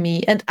follow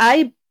me and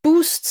I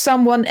boost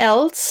someone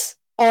else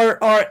or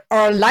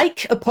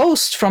like a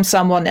post from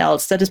someone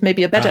else. That is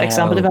maybe a better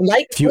example. If I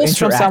like a post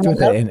from someone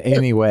with it in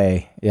any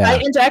way, I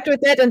interact with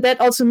that, and that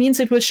also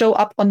means it will show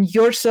up on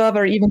your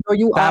server, even though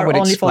you are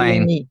only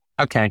following me.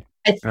 Okay.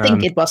 I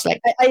think it was like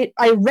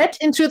I read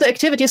into the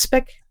activity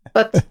spec,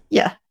 but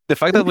yeah. The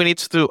fact that we need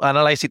to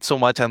analyze it so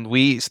much and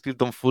we still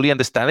don't fully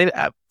understand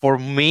it, for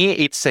me,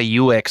 it's a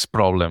UX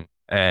problem.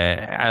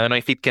 I don't know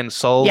if it can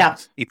solve,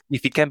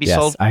 if it can be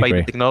solved by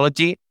the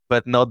technology,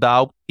 but no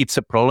doubt it's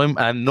a problem,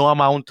 and no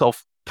amount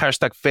of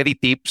hashtag Fedi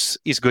tips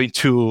is going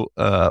to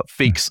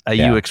fix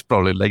a UX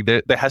problem. Like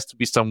there has to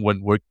be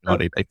someone working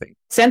on it, I think.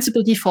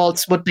 Sensible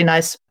defaults would be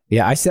nice.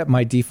 Yeah, I set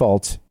my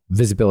default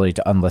visibility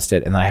to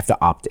unlisted, and I have to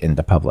opt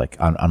into public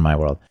on my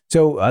world.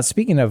 So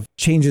speaking of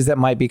changes that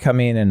might be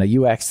coming and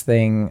a UX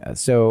thing,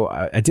 so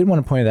I did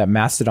want to point out that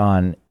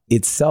Mastodon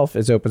itself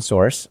is open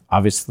source.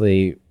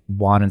 Obviously,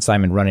 Juan and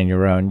Simon running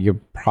your own, you're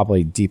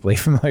probably deeply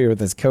familiar with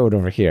this code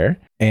over here.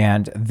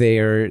 And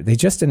they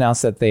just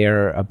announced that they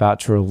are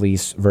about to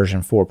release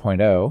version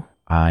 4.0.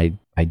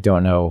 I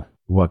don't know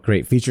what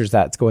great features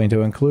that's going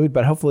to include,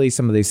 but hopefully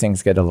some of these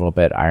things get a little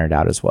bit ironed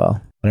out as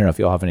well. I don't know if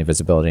you'll have any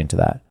visibility into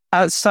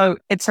that. So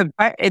it's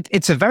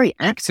a very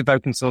active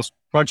open source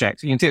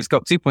project. You can see it's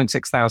got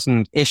 2.6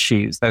 thousand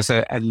issues. There's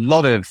a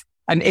lot of,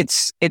 and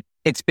it's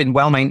been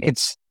well maintained.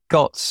 It's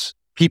got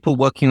people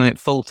working on it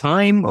full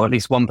time, or at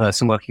least one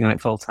person working on it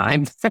full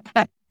time.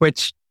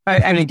 Which,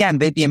 and again,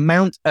 the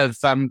amount of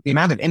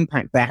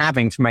impact they're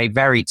having from a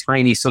very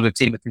tiny sort of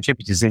team of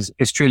contributors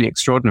is truly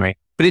extraordinary.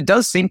 But it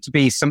does seem to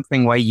be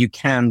something where you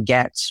can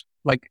get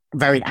like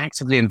very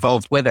actively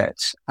involved with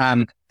it.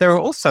 There are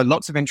also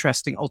lots of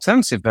interesting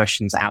alternative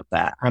versions out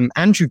there.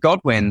 Andrew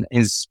Godwin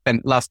has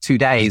spent the last 2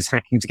 days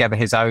hacking together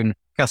his own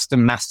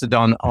custom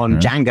Mastodon on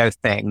Django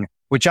thing,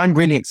 which I'm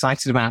really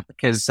excited about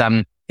because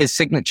his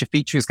signature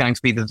feature is going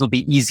to be that it'll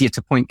be easier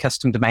to point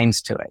custom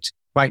domains to it.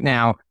 Right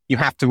now, you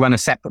have to run a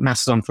separate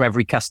Mastodon for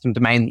every custom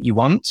domain that you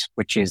want,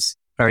 which is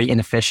very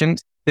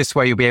inefficient. This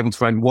way, you'll be able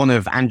to run one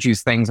of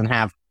Andrew's things and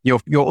have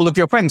all of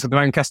your friends with their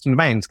own custom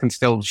domains can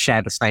still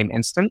share the same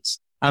instance.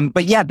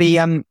 But yeah,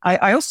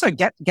 I also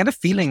get a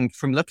feeling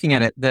from looking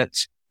at it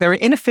that there are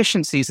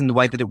inefficiencies in the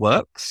way that it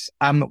works,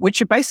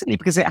 which are basically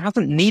because it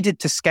hasn't needed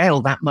to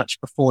scale that much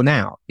before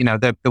now. You know,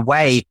 the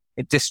way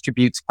it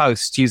distributes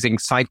posts using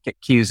sidekick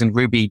queues and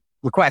Ruby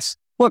requests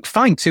worked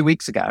fine 2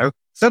 weeks ago.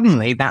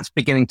 Suddenly, that's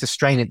beginning to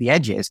strain at the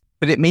edges.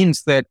 But it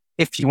means that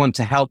if you want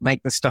to help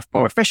make this stuff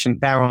more efficient,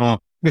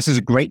 this is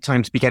a great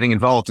time to be getting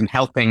involved and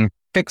helping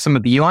fix some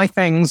of the UI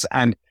things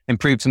and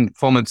improve some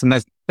performance. And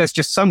there's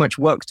just so much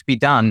work to be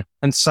done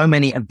and so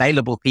many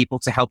available people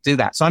to help do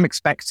that. So I'm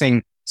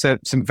expecting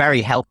some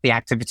very healthy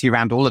activity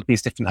around all of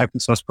these different open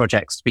source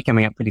projects to be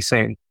coming up pretty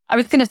soon. I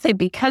was going to say,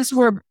 because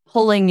we're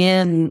pulling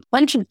in a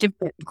bunch of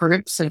different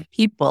groups of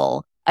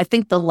people, I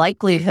think the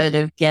likelihood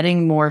of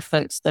getting more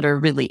folks that are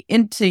really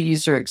into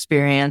user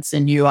experience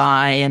and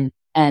UI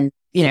and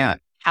you know,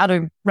 how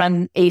to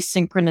run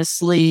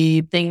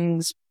asynchronously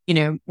things, you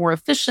know, more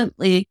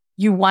efficiently,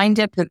 you wind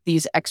up with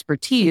these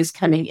expertise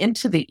coming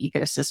into the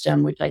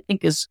ecosystem, which I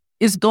think is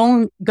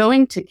going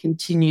to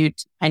continue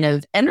to kind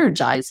of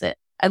energize it.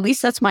 At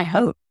least that's my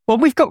hope. Well,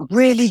 we've got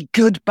really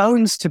good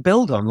bones to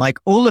build on. Like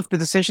all of the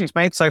decisions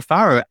made so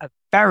far are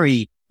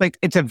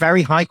it's a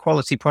very high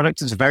quality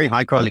product. It's a very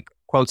high quality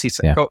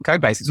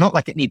code base. It's not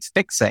like it needs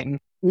fixing.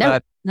 No,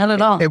 not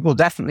at all. It will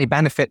definitely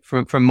benefit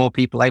from more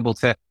people able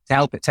to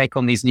help it take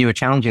on these newer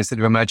challenges that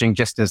are emerging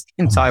just as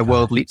the entire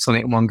world leaps on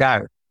it in one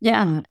go.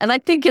 Yeah. And I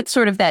think it's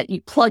sort of that you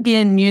plug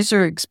in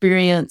user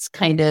experience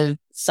kind of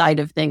side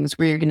of things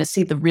where you're going to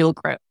see the real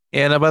growth.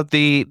 And about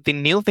the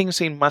new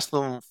things in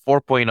Mastodon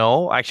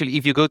 4.0, actually,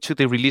 if you go to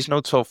the release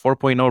notes of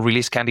 4.0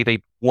 release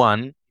candidate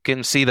 1, you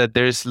can see that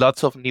there's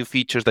lots of new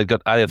features that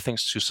got added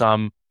thanks to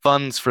some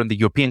funds from the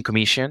European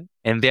Commission.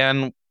 And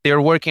then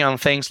they're working on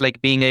things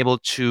like being able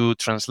to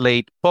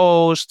translate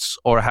posts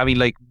or having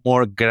like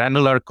more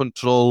granular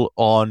control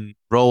on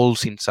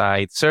roles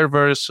inside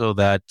servers so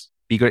that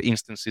bigger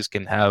instances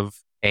can have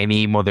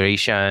any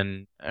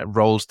moderation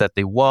roles that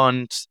they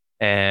want.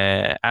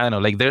 I don't know,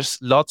 like there's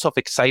lots of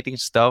exciting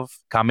stuff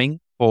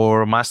coming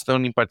for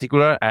Mastodon in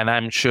particular, and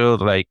I'm sure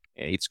like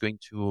it's going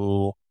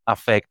to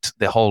affect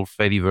the whole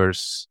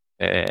Fediverse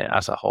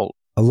as a whole.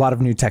 A lot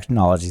of new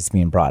technologies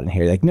being brought in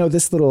here. Like, no,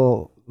 this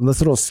little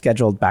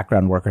scheduled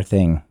background worker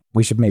thing,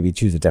 we should maybe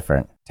choose a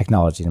different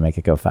technology to make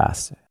it go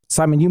fast.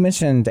 Simon, you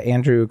mentioned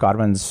Andrew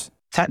Godwin's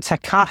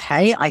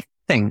Takahe, I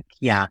think,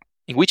 yeah.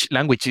 In which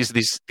language is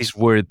this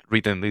word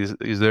written?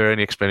 Is there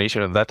any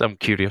explanation of that? I'm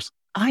curious.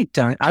 I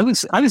don't. I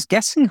was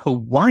guessing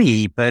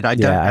Hawaii, but I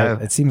don't know.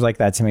 It seems like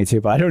that to me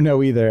too, but I don't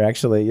know either,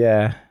 actually.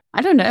 Yeah.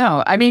 I don't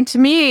know. I mean, to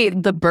me,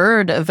 the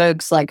bird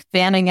evokes like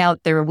fanning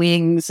out their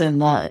wings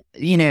and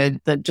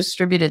the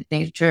distributed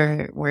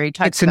nature where he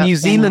talks It's a New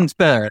Zealand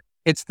bird.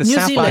 It's the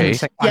South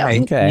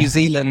Island Yeah. New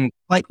Zealand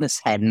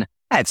flightless hen.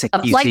 That's a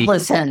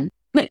flightless hen.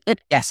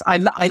 Yes,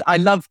 I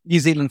love New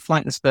Zealand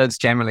flightless birds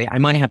generally. I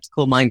might have to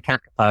call mine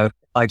Kakapo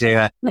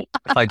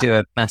if I do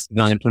a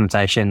Mastodon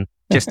implementation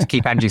just to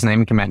keep Andrew's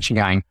naming convention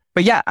going.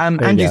 But yeah,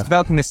 Andrew's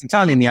developing this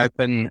entirely in the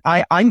open.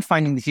 I'm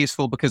finding this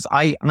useful because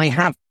I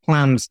have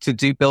plans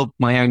to build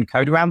my own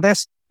code around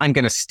this. I'm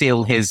going to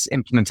steal his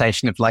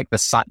implementation of like the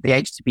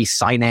HTTP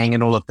signing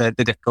and all of the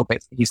difficult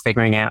bits that he's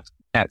figuring out.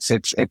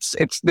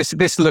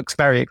 This looks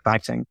very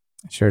exciting.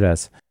 It sure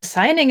does.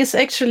 Signing is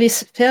actually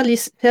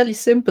fairly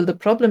simple. The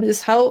problem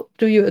is how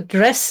do you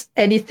address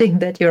anything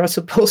that you're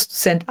supposed to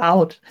send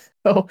out?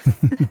 So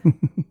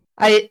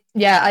I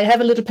have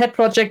a little pet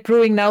project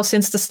brewing now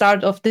since the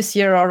start of this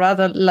year, or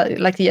rather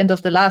like the end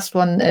of the last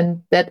one,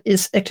 and that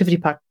is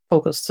activity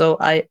focused. So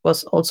I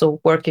was also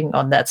working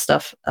on that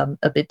stuff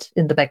a bit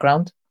in the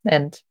background,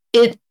 and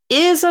it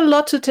is a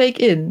lot to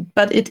take in,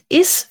 but it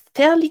is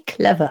fairly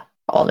clever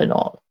all in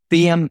all.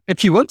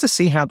 If you want to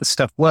see how the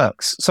stuff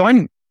works, so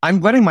I'm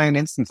running my own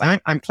instance.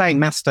 I'm playing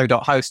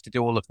Masto.host to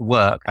do all of the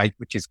work,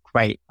 which is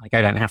great. Like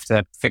I don't have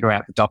to figure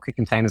out the Docker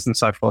containers and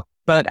so forth.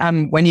 But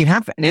when you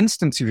have an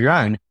instance of your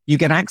own, you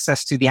get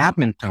access to the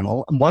admin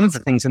panel. And one of the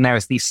things in there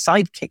is the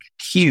sidekick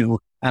queue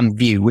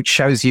view, which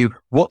shows you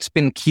what's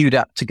been queued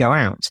up to go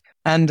out.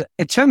 And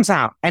it turns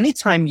out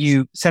anytime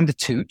you send a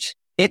toot,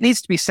 it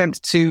needs to be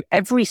sent to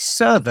every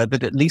server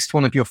that at least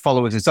one of your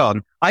followers is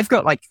on. I've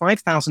got like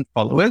 5,000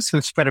 followers who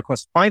are spread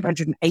across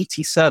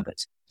 580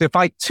 servers. So if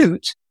I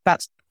toot,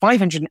 that's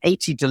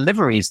 580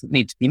 deliveries that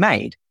need to be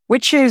made,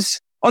 which is,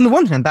 on the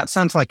one hand, that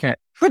sounds like a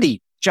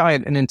pretty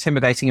giant and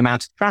intimidating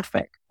amount of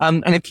traffic.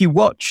 And if you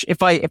watch,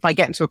 if I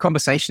get into a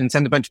conversation and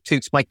send a bunch of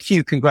toots, my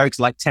queue can grow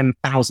to like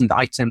 10,000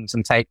 items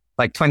and take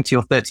like 20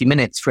 or 30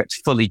 minutes for it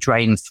to fully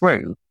drain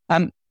through.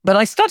 But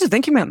I started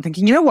thinking about it and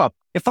thinking, you know what?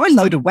 If I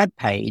load a web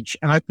page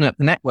and open up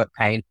the network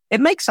pane,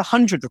 it makes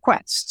 100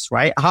 requests,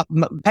 right?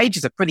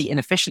 Pages are pretty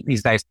inefficient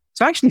these days.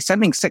 So actually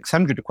sending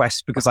 600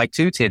 requests because I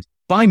tooted,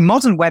 by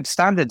modern web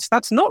standards,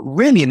 that's not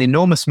really an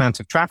enormous amount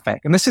of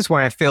traffic. And this is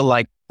where I feel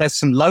like there's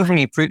some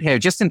low-hanging fruit here,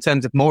 just in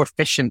terms of more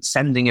efficient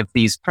sending of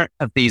these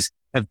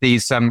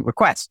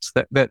requests.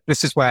 That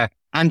this is where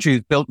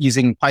Andrew built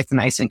using Python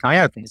async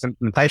IO for his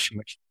implementation,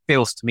 which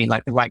feels to me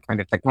like the right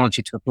kind of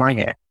technology to apply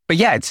here. But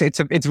yeah,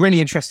 it's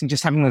really interesting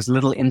just having those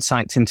little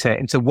insights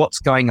into what's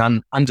going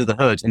on under the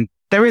hood. And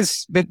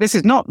it's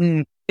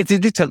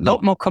a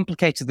lot more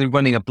complicated than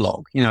running a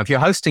blog. You know, if you're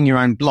hosting your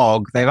own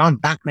blog, there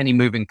aren't that many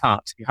moving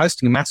parts. If you're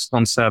hosting a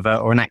Mastodon server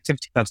or an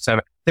Activity Club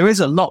server, there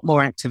is a lot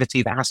more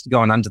activity that has to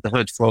go on under the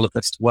hood for all of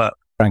this to work.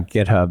 On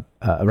GitHub,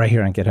 right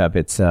here on GitHub,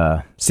 it's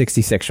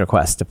 66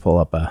 requests to pull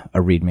up a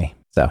README.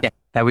 So yeah,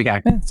 there we go.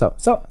 Yeah,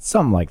 so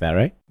something like that,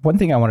 right? One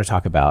thing I want to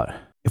talk about,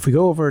 if we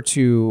go over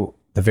to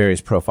the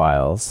various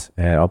profiles,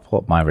 and I'll pull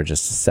up mine for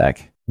just a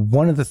sec.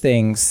 One of the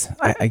things,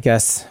 I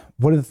guess,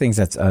 one of the things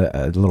that's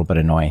a little bit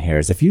annoying here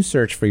is if you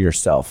search for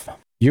yourself,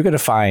 you're going to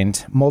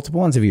find multiple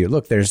ones of you.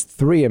 Look, there's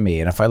 3 of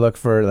me. And if I look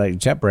for like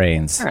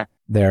JetBrains,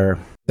 there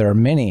are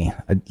many.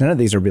 None of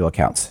these are real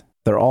accounts.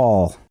 They're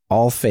all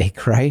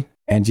fake, right?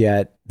 And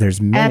yet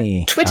there's many.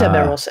 And Twitter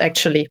mirrors,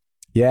 actually.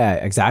 Yeah,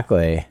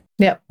 exactly.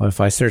 Yeah. Well,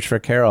 if I search for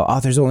Carol,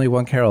 there's only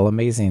one Carol.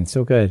 Amazing.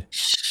 So good.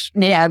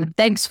 Yeah.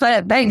 Thanks.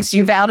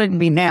 You've outed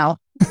me now.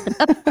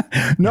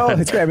 No,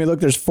 it's great. I mean, look,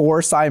 there's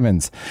 4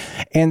 Simons.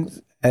 And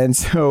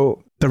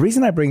so the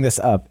reason I bring this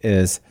up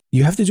is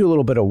you have to do a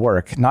little bit of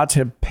work, not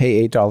to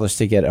pay $8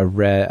 to get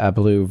a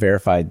blue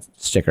verified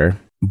sticker,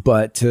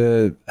 but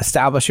to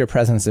establish your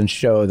presence and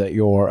show that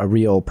you're a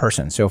real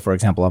person. So for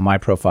example, on my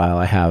profile,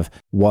 I have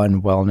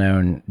one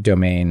well-known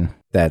domain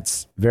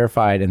that's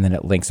verified, and then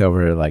it links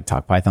over to like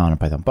TalkPython and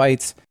Python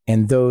Bytes.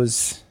 And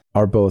those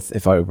are both,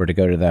 if I were to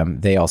go to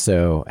them, they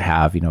also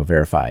have,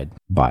 verified,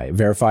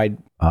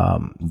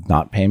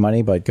 not pay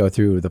money, but go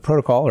through the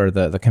protocol or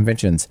the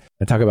conventions.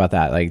 And talk about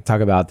that,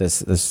 talk about this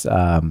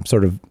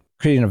sort of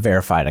creating a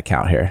verified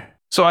account here.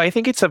 So I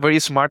think it's a very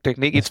smart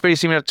technique. It's very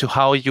similar to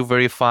how you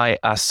verify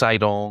a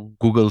site on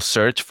Google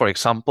search, for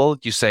example.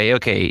 You say,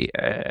 okay,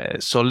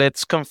 so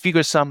let's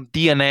configure some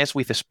DNS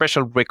with a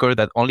special record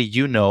that only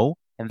you know.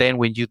 And then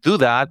when you do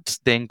that,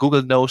 then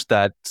Google knows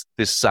that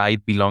the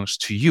site belongs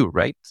to you,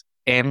 right?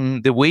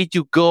 And the way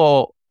you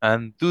go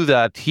and do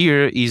that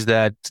here is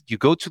that you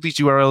go to these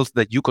URLs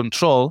that you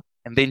control,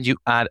 and then you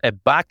add a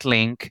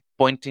backlink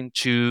pointing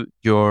to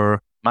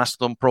your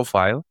Mastodon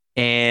profile.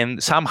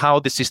 And somehow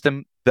the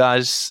system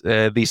does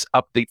this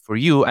update for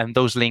you, and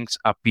those links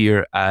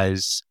appear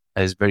as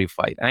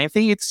verified. And I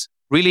think it's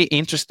really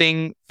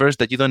interesting, first,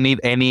 that you don't need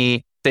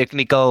any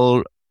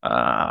technical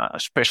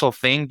special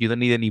thing. You don't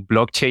need any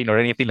blockchain or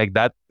anything like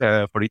that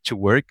for it to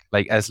work.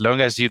 Like, as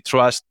long as you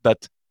trust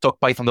that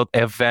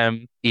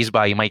TalkPython.fm is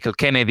by Michael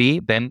Kennedy,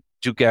 then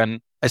you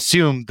can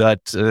assume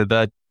that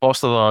that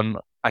Mastodon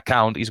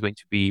account is going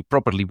to be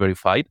properly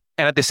verified.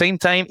 And at the same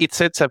time, it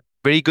sets a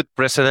very good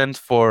precedent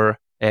for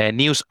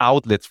news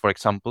outlets, for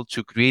example,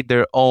 to create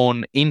their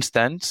own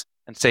instance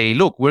and say,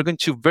 look, we're going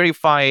to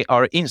verify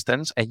our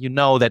instance. And you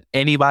know that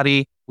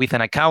anybody with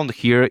an account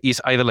here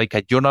is either like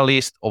a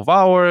journalist of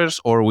ours,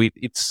 or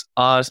it's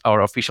us,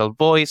 our official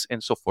voice,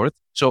 and so forth.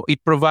 So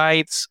it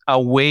provides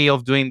a way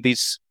of doing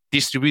this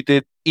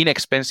distributed,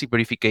 inexpensive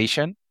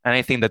verification. And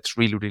I think that's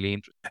really, really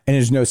interesting. And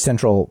there's no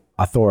central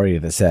authority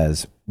that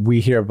says,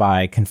 we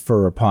hereby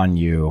confer upon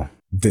you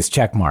this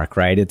check mark,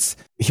 right? It's,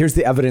 here's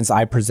the evidence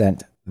I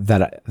present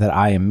that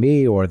I am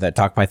me, or that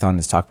TalkPython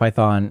is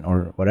TalkPython,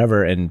 or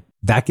whatever. And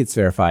that gets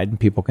verified, and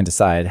people can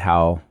decide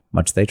how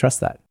much they trust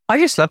that. I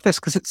just love this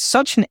because it's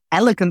such an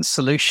elegant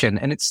solution.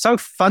 And it's so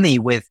funny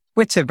with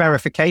Twitter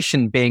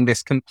verification being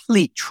this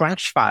complete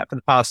trash fire for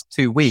the past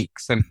 2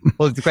 weeks. And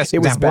all of the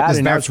questions it was bad, what does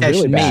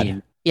verification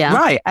mean? Yeah.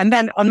 Right. And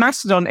then on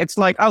Mastodon, it's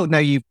like, oh, no,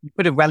 you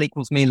put a rel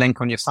equals me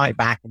link on your site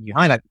back and you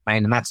highlight the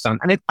domain, and that's done.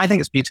 And I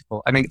think it's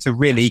beautiful. I think it's a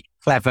really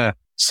clever.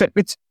 So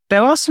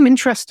there are some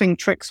interesting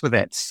tricks with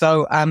it.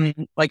 So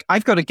like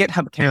I've got a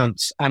GitHub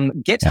account, and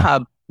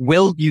GitHub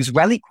will use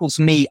rel equals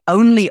me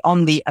only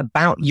on the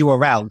about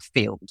URL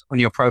field on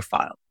your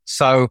profile.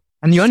 So,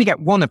 and you only get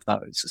one of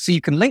those. So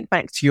you can link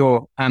back to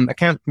your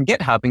account from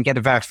GitHub and get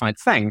a verified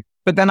thing.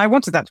 But then I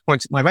wanted that to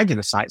point at my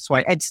regular site. So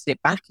I edited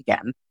it back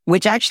again,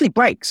 which actually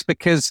breaks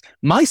because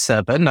my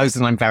server knows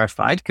that I'm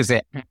verified because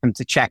it happened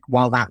to check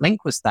while that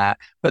link was there.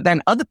 But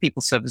then other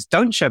people's servers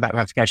don't show that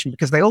verification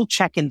because they all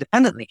check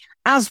independently,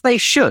 as they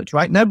should,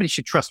 right? Nobody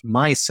should trust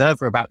my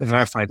server about the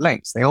verified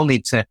links. They all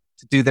need to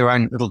do their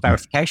own little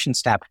verification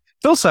step.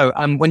 But also,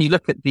 when you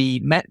look at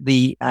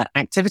the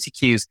activity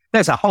queues,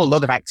 there's a whole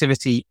lot of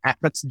activity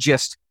that's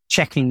just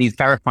checking these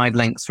verified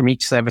links from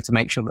each server to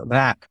make sure that they're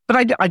there.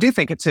 But I do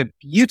think it's a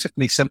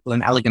beautifully simple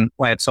and elegant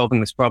way of solving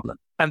this problem.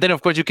 And then,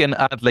 of course, you can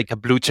add like a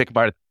blue check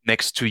mark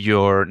next to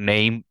your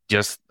name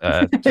just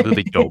to do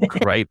the joke,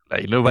 right?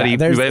 Like nobody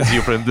prevents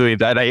you from doing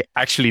that. I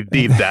actually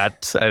did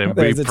that, and I'm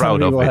very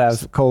proud of it.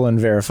 Have colon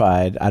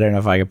verified. I don't know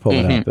if I can pull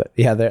it up, but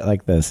yeah, they're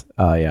like this.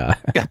 Oh, yeah.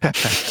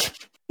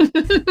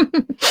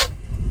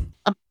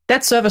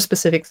 That's server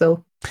specific,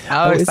 though.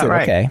 Oh, is that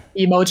right? Okay.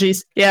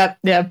 Emojis. Yeah.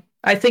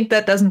 I think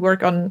that doesn't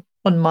work on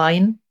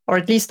mine, or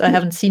at least I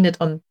haven't seen it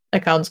on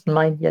accounts on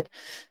mine yet.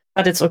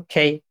 But it's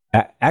okay.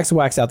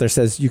 Axwax out there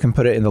says you can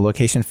put it in the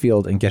location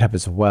field in GitHub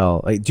as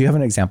well. Like, do you have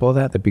an example of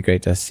that? That'd be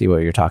great to see what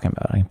you're talking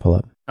about. I can pull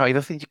up. I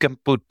don't think you can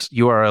put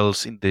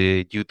URLs in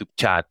the YouTube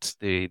chat.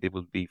 They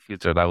will be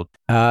filtered out.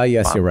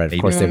 Yes, you're right. Of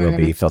course, they will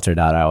be filtered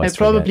out. I always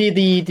probably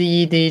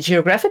the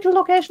geographical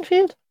location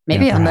field.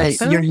 Maybe on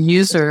your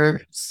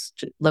user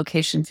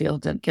location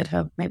field at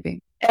GitHub,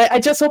 maybe.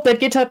 I just hope that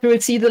GitHub will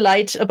see the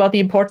light about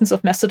the importance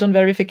of Mastodon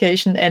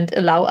verification and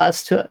allow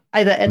us to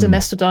either add a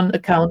Mastodon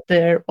account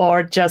there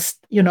or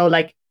just,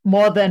 like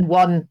more than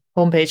one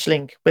homepage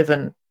link with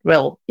an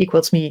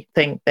equals me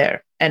thing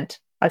there. And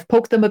I've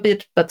poked them a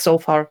bit, but so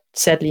far,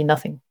 sadly,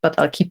 nothing. But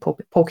I'll keep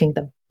poking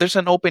them. There's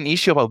an open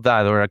issue about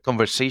that or a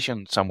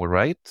conversation somewhere,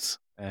 right?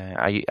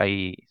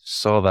 I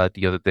saw that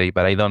the other day,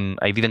 but I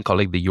didn't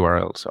collect the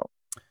URL. So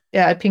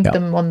yeah, I pinged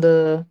them on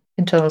the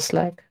internal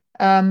Slack.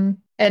 And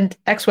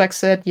Xwax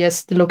said,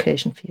 yes, the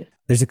location field.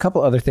 There's a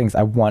couple other things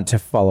I want to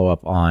follow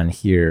up on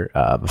here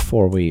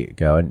before we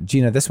go. And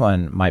Gina, this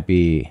one might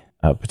be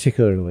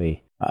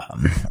particularly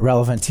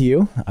relevant to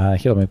you.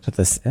 Here, let me put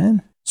this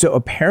in. So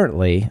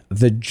apparently,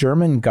 the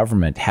German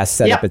government has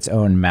set up its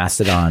own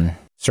Mastodon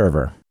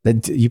server.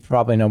 You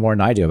probably know more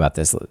than I do about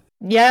this.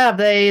 Yeah,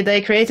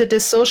 they created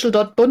this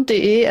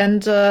social.bund.de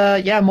and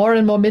more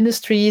and more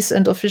ministries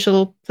and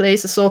official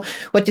places. So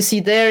what you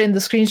see there in the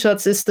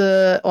screenshots is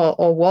the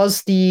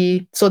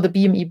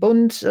BMI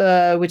Bund,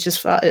 which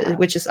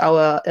is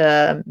our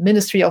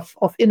Ministry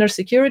of Inner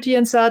Security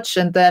and such,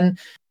 and then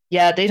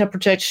data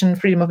protection,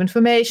 freedom of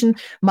information.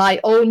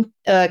 My own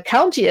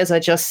county, as I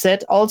just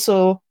said,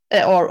 also.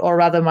 Or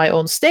rather, my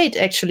own state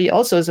actually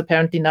also is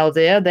apparently now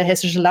there, the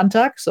Hessische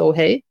Landtag. So,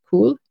 hey,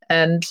 cool.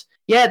 And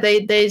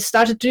they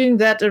started doing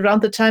that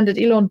around the time that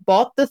Elon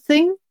bought the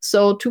thing.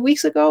 So 2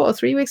 weeks ago or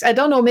 3 weeks. I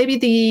don't know.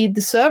 Maybe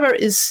the server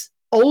is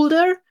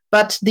older,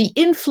 but the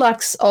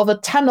influx of a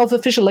ton of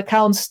official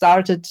accounts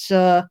started,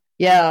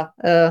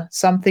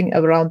 something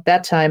around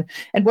that time.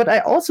 And what I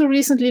also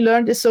recently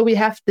learned is, so we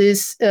have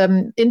this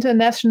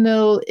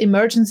international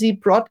emergency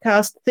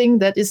broadcast thing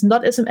that is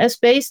not SMS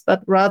based,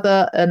 but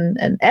rather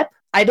an app.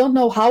 I don't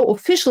know how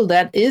official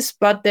that is,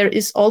 but there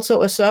is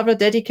also a server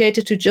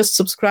dedicated to just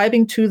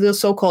subscribing to the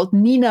so-called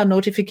Nina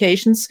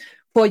notifications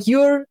for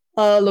your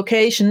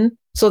location,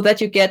 so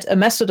that you get a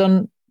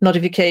Mastodon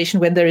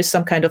notification when there is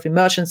some kind of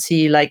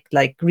emergency, like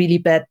really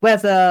bad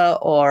weather,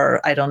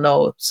 or I don't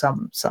know,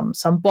 some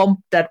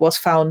bomb that was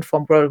found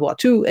from World War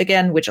II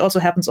again, which also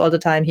happens all the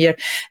time here.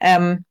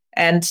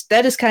 And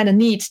that is kind of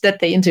neat that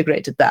they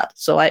integrated that.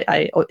 So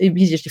I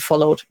immediately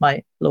followed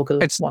my local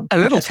one. It's a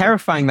little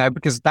terrifying though,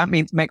 because that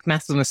makes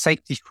Mastodon a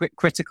safety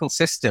critical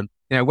system.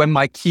 When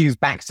my queue's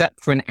backed up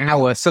for an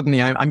hour,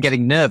 suddenly I'm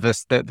getting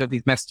nervous that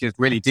these messages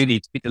really do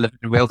need to be delivered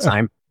in real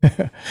time.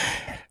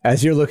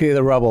 As you're looking at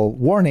the rubble,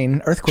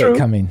 warning, earthquake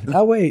coming.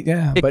 Oh wait,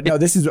 yeah, but no,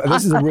 this is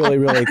really,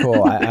 really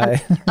cool.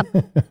 I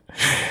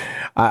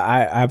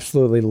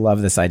absolutely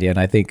love this idea, and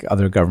I think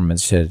other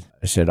governments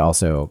should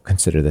also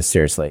consider this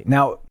seriously.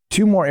 Now,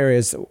 2 more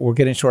areas. We're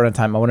getting short on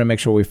time. I want to make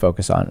sure we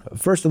focus on.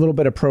 First, a little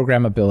bit of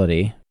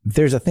programmability.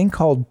 There's a thing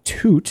called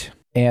Toot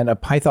and a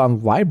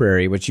Python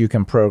library which you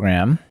can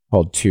program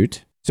called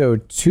Toot. So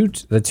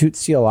Toot, the Toot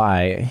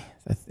CLI,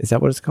 is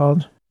that what it's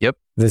called? Yep.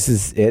 This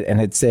is it,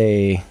 and it's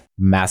a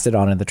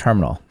Mastodon in the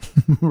terminal,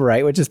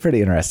 right? Which is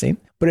pretty interesting.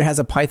 But it has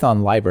a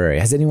Python library.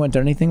 Has anyone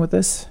done anything with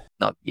this?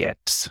 Not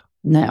yet.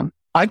 No.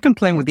 I've been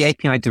playing with the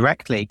API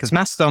directly because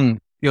Mastodon,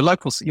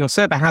 your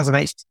server has an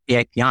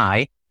HTTP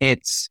API.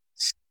 It's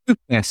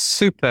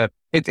super.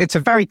 It's a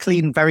very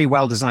clean, very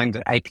well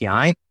designed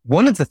API.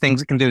 One of the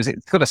things it can do is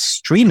it's got a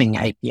streaming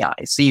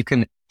API, so you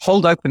can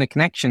hold open a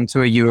connection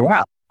to a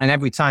URL, and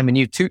every time a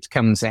new toot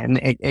comes in,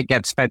 it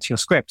gets fed to your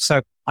script.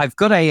 So I've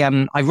got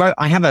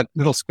I have a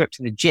little script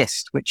in a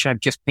gist which I've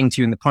just pinged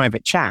to you in the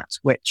private chat,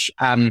 which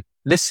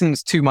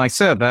listens to my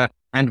server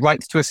and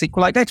writes to a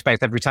SQLite database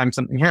every time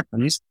something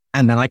happens.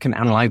 And then I can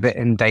analyze it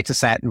in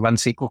dataset and run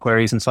SQL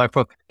queries and so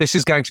forth. This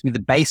is going to be the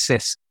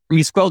basis. When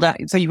you scroll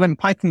down, so you went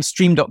Python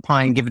stream.py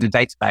and give it a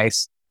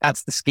database.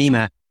 That's the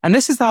schema. And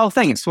this is the whole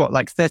thing. It's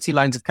 30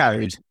 lines of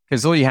code,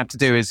 because all you have to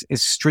do is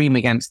stream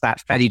against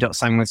that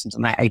feddy.simulistance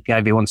on that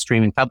API v1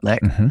 streaming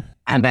public. Mm-hmm.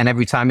 And then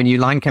every time a new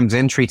line comes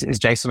in, treat it as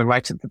JSON and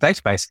write it to the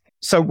database.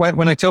 So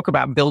when I talk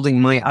about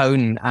building my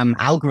own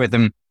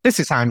algorithm, this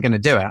is how I'm going to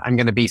do it. I'm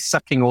going to be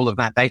sucking all of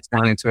that data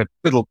down into a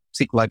little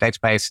SQLite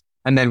database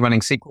and then running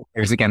SQL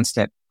queries against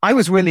it. I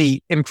was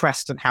really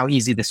impressed at how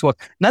easy this was.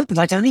 Note that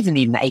I don't even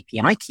need an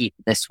API key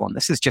for this one.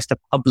 This is just a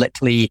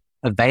publicly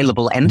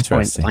available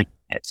endpoints like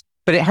it.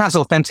 But it has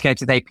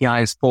authenticated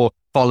APIs for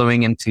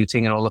following and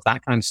tooting and all of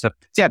that kind of stuff.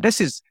 So yeah, this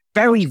is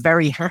very,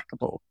 very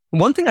hackable. And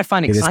one thing I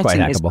find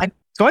exciting is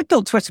I've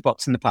built Twitter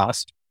bots in the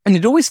past, and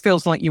it always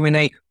feels like you're in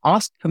a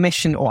ask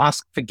permission or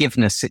ask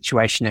forgiveness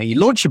situation. You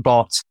launch a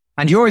bot,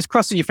 and you're always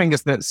crossing your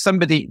fingers that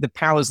somebody, the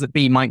powers that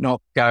be, might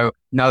not go,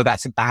 no,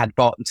 that's a bad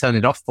bot, and turn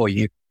it off for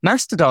you.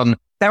 Mastodon,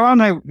 there are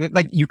no,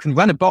 like, you can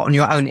run a bot on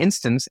your own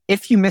instance.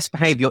 If you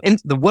misbehave,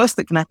 the worst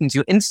that can happen is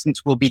your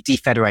instance will be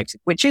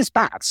defederated, which is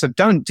bad. So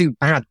don't do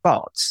bad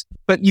bots.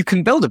 But you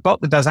can build a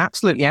bot that does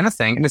absolutely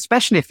anything. And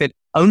especially if it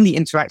only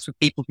interacts with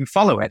people who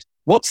follow it,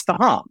 what's the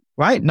harm,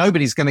 right?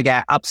 Nobody's going to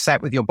get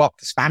upset with your bot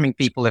for spamming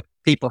people if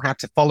people have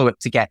to follow it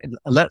to get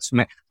alerts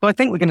from it. So I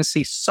think we're going to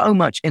see so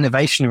much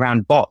innovation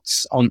around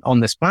bots on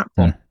this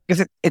platform.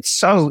 Because it's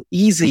so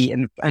easy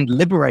and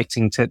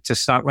liberating to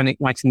start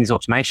writing these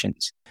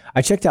automations.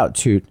 I checked out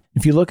Toot.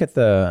 If you look at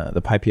the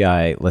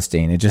PyPI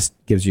listing, it just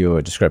gives you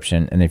a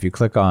description. And if you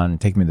click on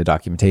Take Me to the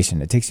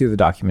documentation, it takes you to the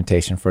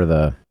documentation for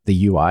the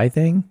UI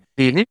thing.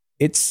 Mm-hmm.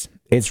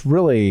 It's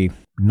really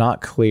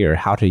not clear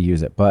how to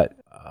use it. But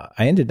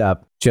I ended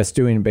up just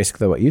doing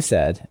basically what you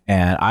said.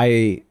 And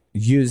I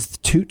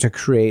used Toot to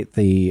create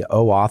the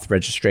OAuth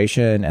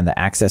registration and the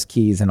access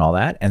keys and all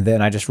that. And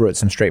then I just wrote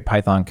some straight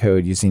Python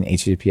code using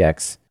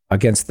HTTPX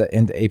against the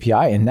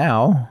API. And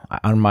now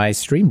on my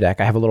Stream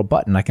Deck, I have a little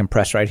button I can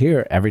press right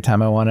here. Every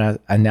time I want to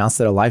announce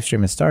that a live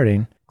stream is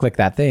starting, click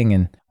that thing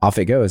and off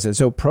it goes. And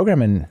so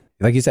programming,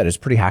 like you said, is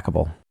pretty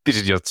hackable. This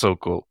is just so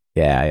cool.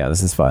 Yeah,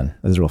 this is fun.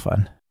 This is real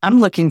fun. I'm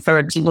looking for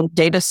a little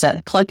data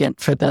set plugin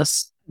for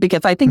this,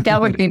 because I think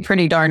that would be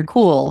pretty darn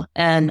cool.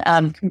 And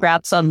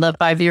congrats on the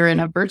 5-year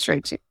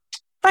anniversary too.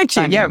 Thank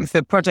you. Yeah, it was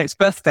the project's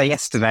birthday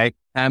yesterday.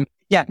 I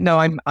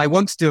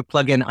want to do a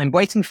plugin. I'm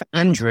waiting for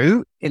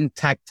Andrew in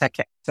Tech.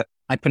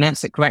 I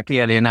pronounced it correctly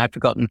earlier, now I've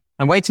forgotten.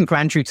 I'm waiting for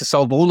Andrew to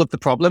solve all of the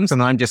problems,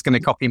 and I'm just going to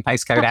copy and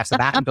paste code out of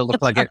that and build a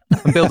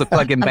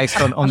plugin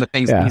based on the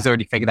things that he's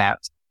already figured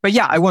out. But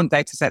yeah, I want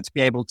dataset to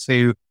be able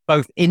to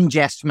both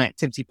ingest from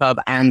ActivityPub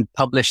and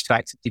publish to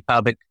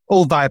ActivityPub,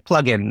 all via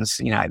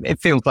plugins. It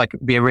feels like it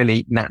would be a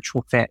really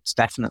natural fit,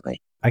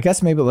 definitely. I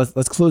guess maybe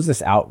let's close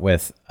this out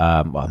with,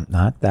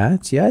 not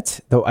that yet,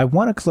 though I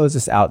want to close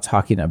this out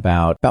talking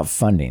about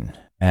funding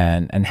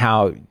and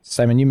how,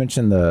 Simon, you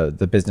mentioned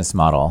the business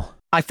model.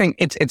 I think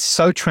it's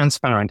so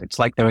transparent. It's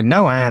like there are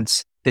no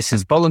ads. This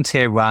is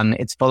volunteer run.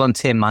 It's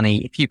volunteer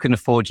money. If you can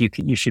afford,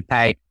 you should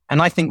pay.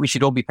 And I think we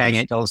should all be paying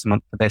 $8 a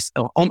month for this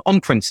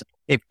on principle.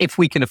 If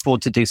we can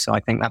afford to do so, I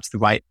think that's the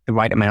right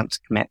amount to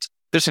commit.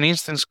 There's an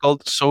instance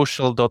called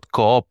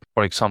social.coop,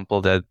 for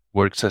example, that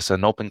works as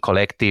an open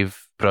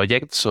collective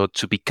project. So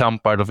to become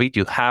part of it,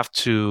 you have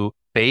to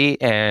pay,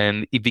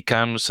 and it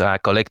becomes a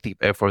collective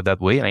effort that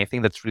way. And I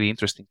think that's really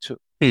interesting too.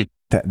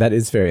 That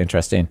is very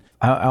interesting.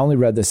 I only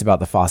read this about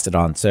the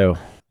Mastodon. So,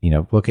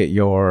 look at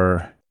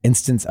your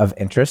instance of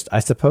interest, I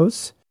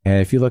suppose. And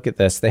if you look at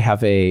this, they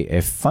have a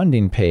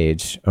funding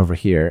page over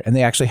here, and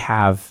they actually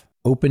have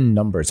open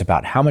numbers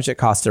about how much it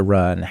costs to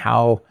run,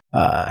 how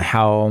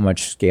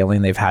much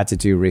scaling they've had to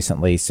do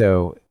recently.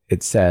 So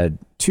it said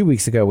 2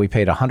 weeks ago, we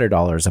paid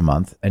 $100 a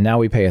month, and now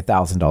we pay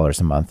 $1,000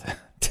 a month.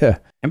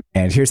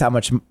 And here's how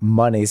much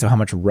money, so how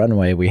much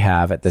runway we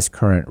have at this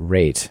current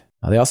rate.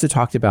 They also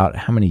talked about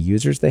how many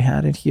users they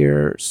had in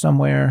here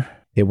somewhere.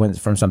 It went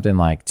from something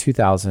like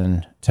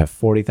 2,000 to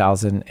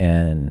 40,000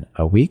 in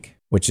a week,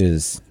 which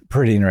is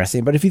pretty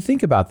interesting. But if you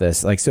think about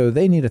this, so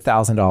they need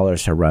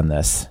 $1,000 to run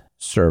this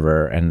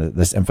server and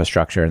this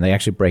infrastructure, and they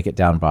actually break it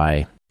down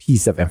by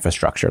piece of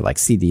infrastructure, like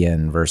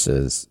CDN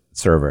versus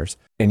servers.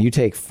 And you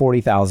take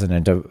 40,000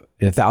 and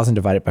 1,000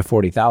 divided by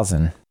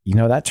 40,000,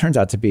 that turns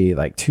out to be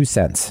like 2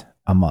 cents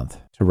a month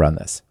to run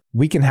this.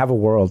 We can have a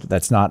world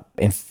that's not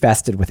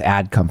infested with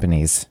ad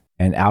companies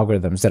and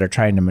algorithms that are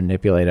trying to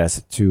manipulate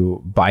us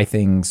to buy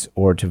things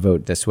or to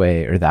vote this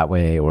way or that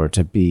way or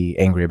to be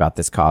angry about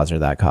this cause or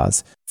that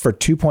cause. For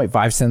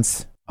 2.5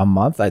 cents a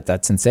month,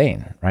 that's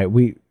insane, right?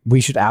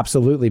 We should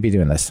absolutely be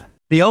doing this.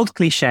 The old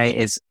cliche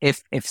is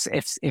if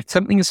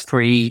something is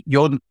free,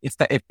 if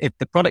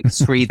the product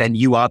is free, then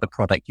you are the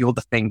product. You're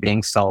the thing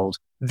being sold.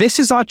 This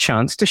is our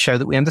chance to show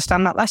that we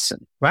understand that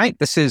lesson, right?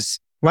 This is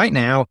right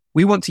now.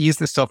 We want to use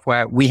this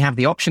software. We have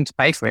the option to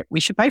pay for it. We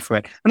should pay for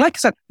it. And like I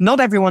said, not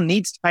everyone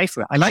needs to pay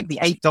for it. I like the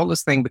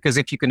 $8 thing because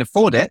if you can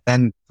afford it,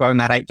 then throw in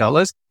that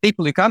 $8.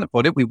 People who can't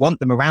afford it, we want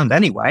them around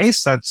anyway.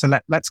 So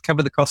let's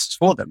cover the costs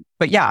for them.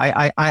 But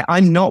yeah,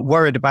 I'm not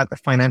worried about the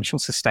financial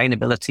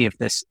sustainability of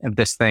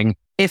this thing.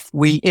 If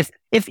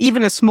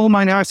even a small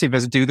minority of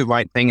us do the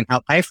right thing and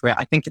help pay for it,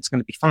 I think it's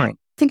going to be fine.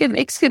 I think it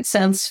makes good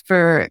sense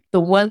for the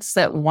ones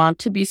that want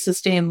to be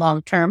sustained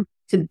long term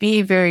to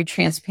be very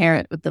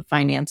transparent with the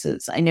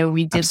finances. I know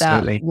we did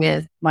that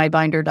with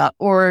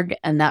mybinder.org,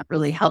 and that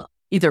really helped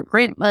either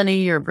grant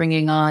money or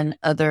bringing on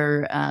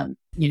other,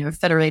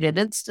 federated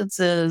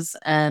instances.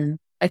 And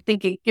I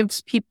think it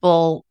gives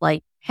people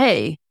like,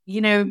 hey,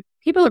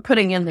 people are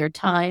putting in their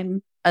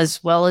time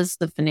as well as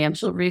the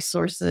financial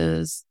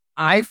resources.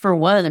 I, for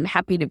one, am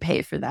happy to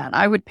pay for that.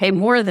 I would pay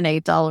more than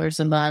 $8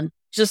 a month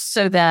just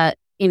so that,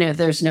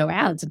 there's no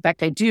ads. In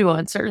fact, I do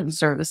on certain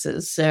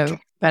services. So,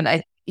 but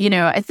I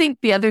think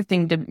the other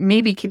thing to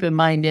maybe keep in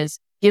mind is,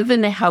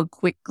 given how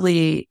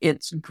quickly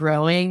it's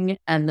growing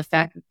and the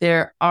fact that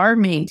there are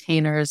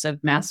maintainers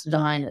of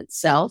Mastodon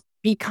itself,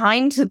 be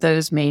kind to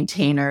those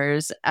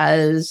maintainers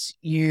as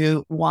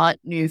you want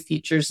new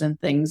features and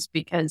things,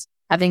 because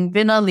having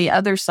been on the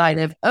other side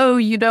of, oh,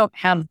 you don't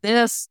have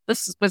this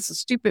was a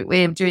stupid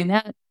way of doing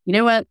that. You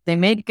know what? They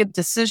made good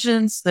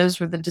decisions. Those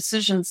were the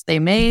decisions they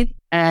made.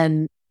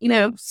 And,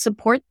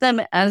 support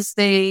them as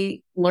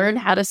they learn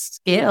how to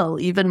scale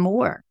even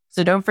more.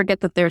 So don't forget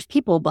that there's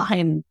people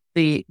behind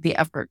the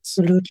efforts.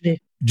 Absolutely.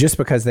 Just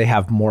because they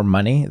have more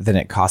money than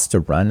it costs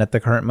to run at the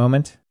current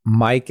moment,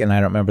 Mike, and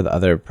I don't remember the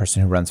other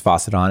person who runs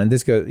Mastodon, and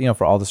this goes,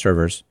 for all the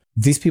servers,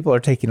 these people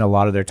are taking a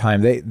lot of their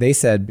time. They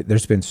said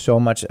there's been so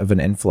much of an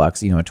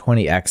influx, a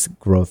 20x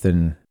growth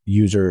in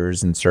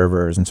users and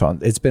servers and so on.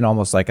 It's been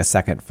almost like a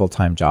second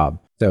full-time job.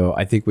 So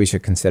I think we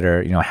should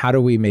consider, how do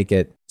we make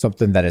it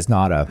something that is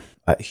not a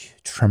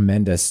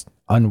tremendous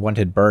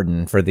unwanted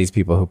burden for these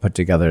people who put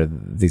together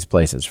these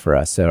places for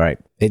us. So, right,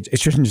 it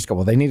shouldn't just go,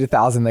 well, they need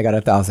 1,000, they got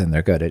 1,000,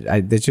 they're good.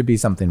 There should be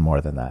something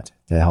more than that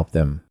to help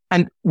them.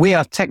 And we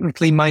are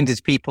technically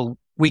minded people.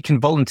 We can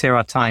volunteer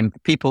our time.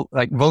 People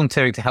like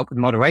volunteering to help with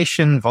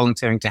moderation,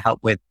 volunteering to help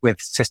with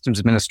systems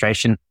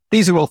administration.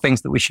 These are all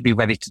things that we should be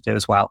ready to do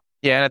as well.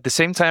 Yeah, and at the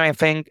same time, I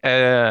think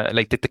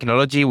the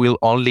technology will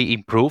only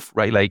improve,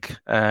 right? Like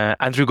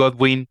Andrew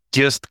Godwin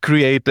just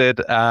created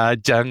a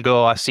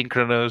Django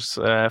asynchronous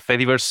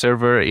Fediverse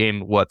server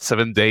in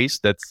 7 days?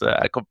 That's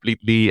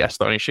completely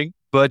astonishing.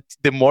 But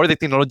the more the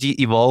technology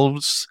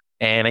evolves,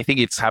 and I think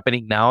it's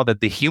happening now,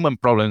 that the human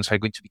problems are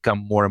going to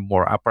become more and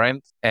more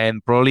apparent,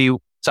 and probably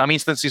some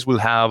instances will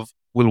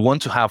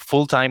want to have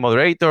full-time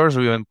moderators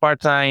or even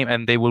part-time,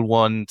 and they will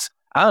want,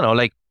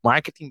 like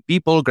marketing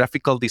people,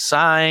 graphical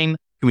design,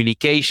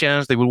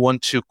 communications. They will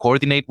want to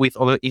coordinate with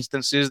other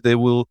instances. They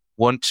will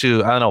want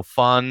to,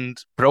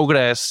 fund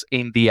progress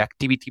in the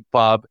activity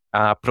pub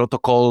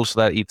protocols,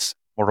 that it's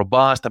more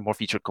robust and more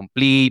feature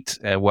complete,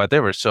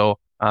 whatever. So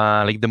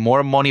the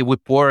more money we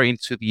pour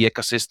into the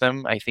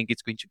ecosystem, I think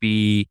it's going to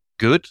be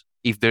good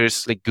if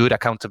there's good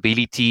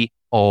accountability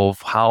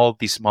of how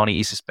this money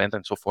is spent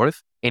and so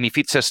forth. And if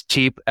it's as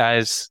cheap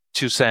as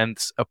 2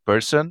 cents a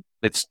person,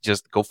 let's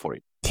just go for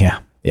it.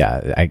 Yeah.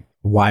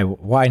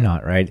 Why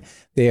not, right?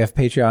 They have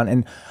Patreon,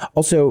 and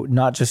also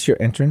not just your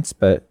instance,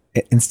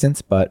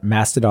 but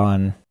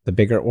Mastodon, the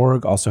bigger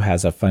org, also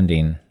has a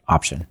funding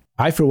option.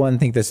 I, for one,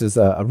 think this is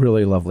a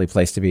really lovely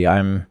place to be.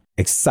 I'm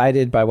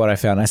excited by what I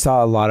found. I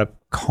saw a lot of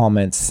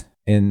comments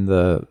in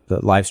the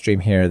live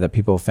stream here that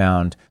people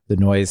found the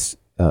noise,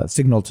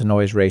 signal to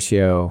noise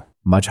ratio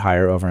much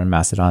higher over in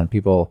Mastodon.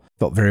 People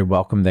felt very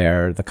welcome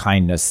there. The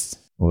kindness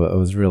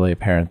was really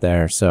apparent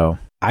there. So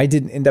I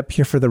didn't end up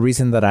here for the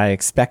reason that I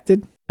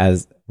expected.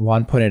 As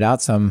Juan pointed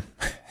out, some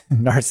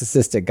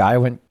narcissistic guy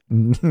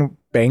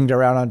banged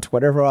around on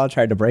Twitter for a while,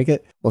 tried to break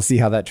it. We'll see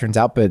how that turns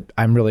out, but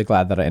I'm really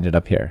glad that I ended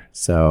up here.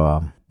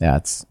 So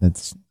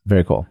it's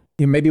very cool.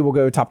 Maybe we'll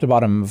go top to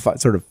bottom,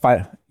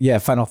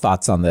 final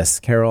thoughts on this.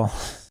 Carol?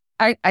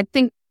 I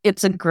think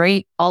it's a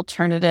great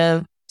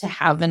alternative to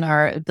have in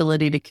our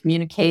ability to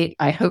communicate.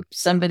 I hope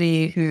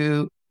somebody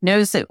who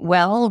knows it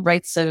well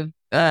writes a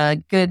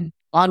good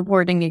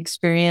onboarding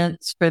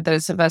experience for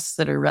those of us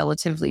that are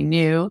relatively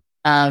new.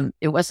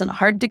 It wasn't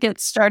hard to get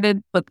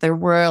started, but there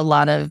were a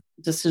lot of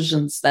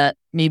decisions that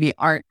maybe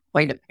aren't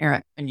quite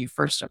apparent when you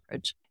first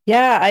approach.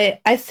 Yeah,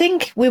 I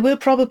think we will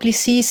probably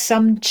see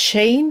some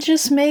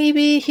changes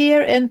maybe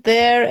here and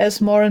there as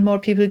more and more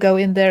people go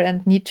in there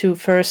and need to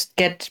first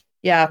get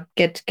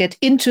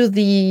into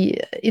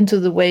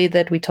the way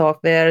that we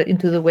talk there,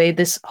 into the way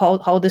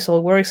how this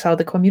all works, how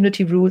the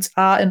community rules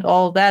are and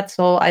all that.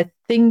 So I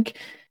think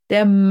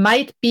there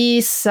might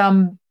be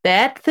some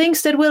bad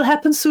things that will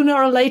happen sooner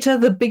or later,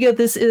 the bigger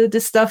this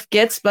stuff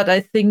gets. But I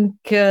think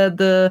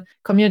the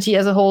community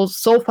as a whole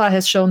so far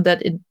has shown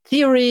that in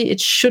theory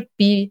it should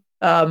be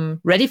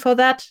ready for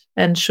that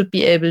and should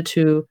be able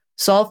to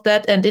solve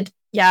that. And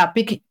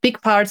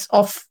big parts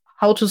of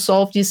how to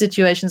solve these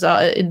situations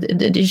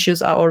and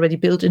issues are already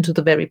built into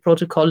the very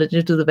protocol and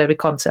into the very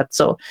concept.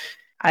 So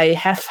I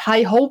have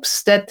high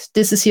hopes that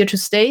this is here to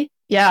stay.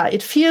 Yeah,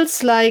 it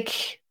feels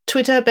like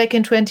Twitter back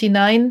in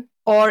 2009,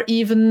 or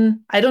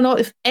even, I don't know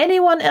if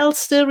anyone else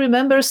still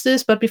remembers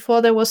this, but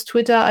before there was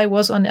Twitter, I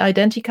was on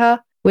Identica,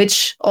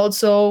 which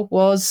also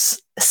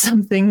was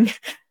something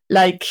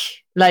like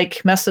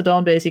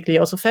Mastodon, basically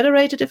also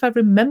federated, if I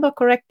remember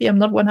correctly. I'm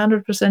not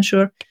 100%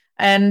 sure.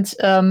 And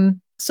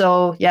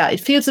so, yeah, it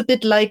feels a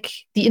bit like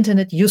the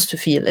internet used to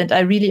feel. And I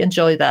really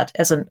enjoy that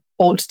as an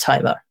old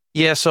timer.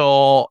 Yeah,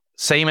 so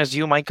same as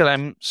you, Michael.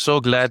 I'm so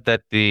glad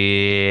that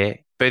the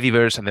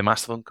Fediverse and the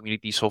Mastodon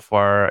community so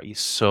far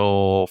is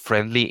so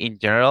friendly in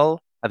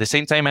general. At the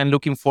same time, I'm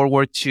looking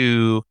forward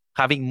to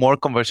having more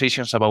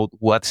conversations about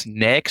what's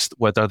next,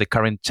 what are the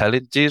current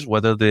challenges,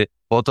 what are the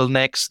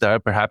bottlenecks that are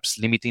perhaps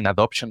limiting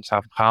adoption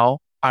somehow.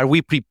 are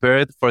we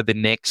prepared for the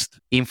next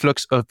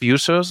influx of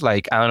users?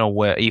 Like, I don't know,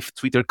 where if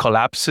Twitter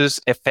collapses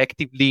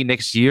effectively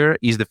next year,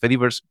 is the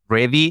Fediverse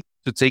ready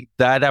to take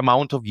that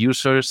amount of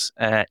users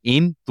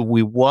in? Do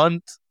we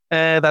want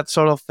that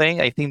sort of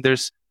thing? I think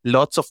there's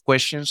lots of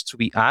questions to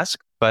be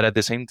asked, but at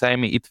the same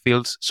time, it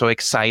feels so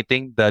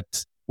exciting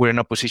that we're in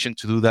a position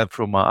to do that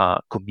from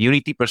a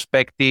community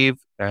perspective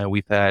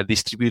with a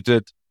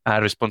distributed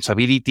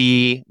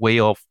responsibility way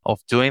of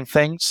doing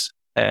things.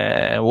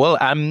 Well,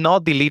 I'm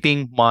not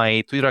deleting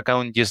my Twitter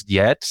account just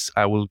yet.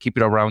 I will keep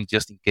it around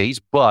just in case,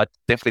 but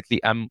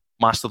definitely I'm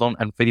Mastodon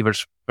and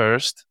Fediverse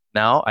first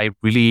now. I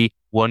really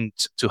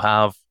want to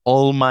have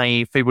all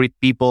my favorite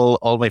people,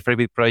 all my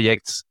favorite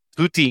projects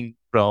tweeting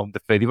from the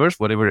Fediverse,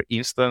 whatever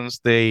instance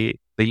they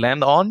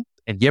land on.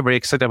 And yeah, very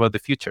excited about the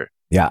future.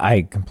 Yeah,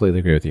 I completely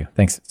agree with you.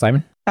 Thanks,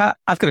 Simon.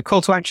 I've got a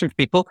call to action for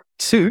people.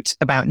 Toot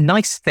about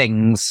nice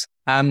things.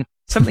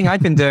 Something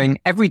I've been doing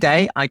every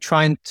day. I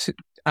try and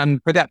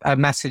put up a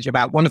message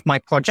about one of my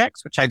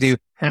projects, which I do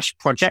hash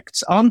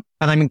projects on,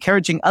 and I'm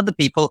encouraging other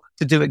people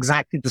to do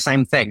exactly the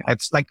same thing.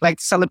 It's like to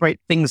celebrate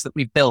things that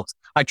we've built.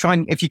 I try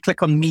and, if you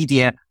click on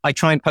media, I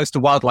try and post a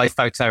wildlife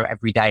photo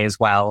every day as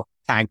well,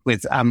 tagged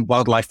with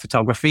wildlife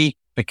photography,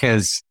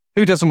 because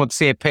who doesn't want to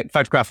see a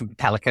photograph of a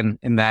pelican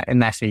in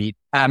their feed?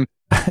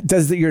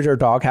 Does your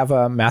dog have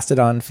a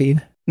Mastodon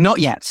feed? Not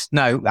yet.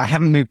 No, I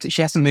haven't moved.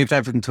 She hasn't moved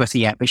over from Twitter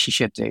yet, but she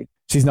should do.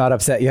 She's not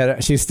upset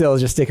yet. She's still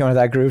just sticking with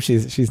that group.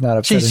 She's not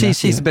upset.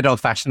 She's a bit old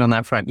fashioned on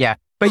that front. Yeah.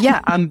 But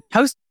yeah,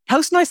 post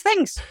nice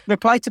things,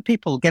 reply to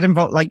people, get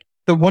involved. Like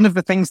one of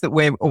the things that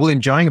we're all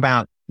enjoying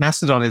about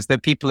Mastodon is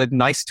that people are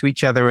nice to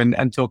each other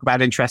and talk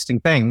about interesting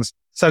things.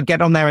 So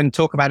get on there and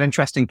talk about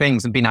interesting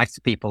things and be nice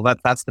to people.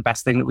 That's the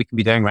best thing that we can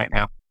be doing right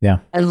now. Yeah.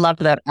 I love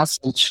that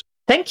message.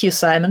 Thank you,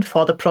 Simon,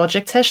 for the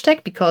project's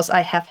hashtag, because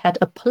I have had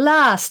a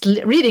blast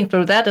reading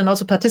through that and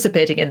also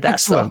participating in that.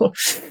 Excellent.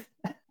 So.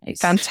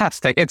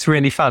 Fantastic. It's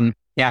really fun.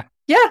 Yeah.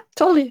 Yeah,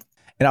 totally.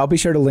 And I'll be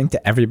sure to link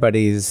to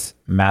everybody's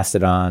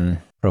Mastodon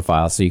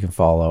profile so you can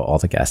follow all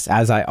the guests,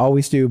 as I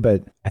always do,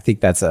 but I think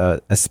that's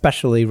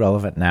especially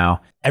relevant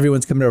now.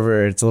 Everyone's coming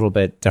over. It's a little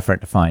bit different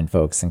to find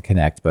folks and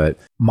connect, but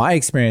my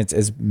experience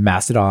is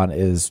Mastodon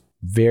is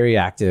very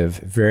active,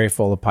 very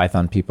full of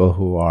Python people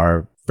who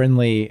are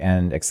friendly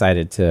and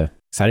excited to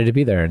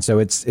be there. And so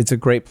it's a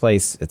great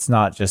place. It's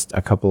not just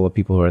a couple of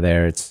people who are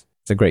there. It's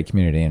a great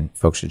community and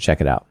folks should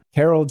check it out.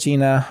 Carol,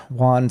 Gina,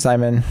 Juan,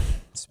 Simon,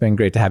 it's been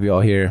great to have you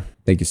all here.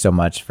 Thank you so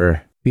much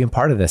for being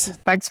part of this.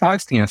 Thanks for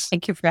hosting us.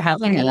 Thank you for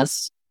having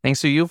us. Thanks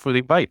to you for the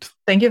invite.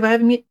 Thank you for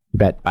having me. You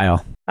bet. Bye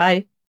all.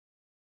 Bye.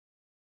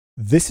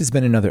 This has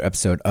been another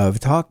episode of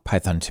Talk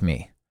Python to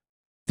Me.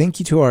 Thank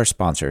you to our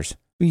sponsors.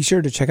 Be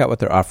sure to check out what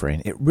they're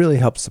offering. It really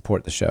helps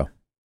support the show.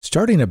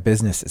 Starting a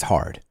business is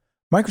hard.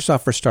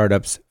 Microsoft for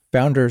Startups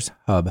Founders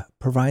Hub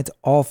provides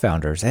all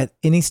founders at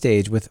any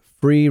stage with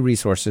free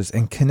resources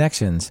and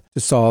connections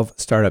to solve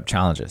startup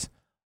challenges.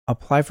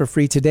 Apply for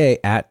free today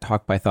at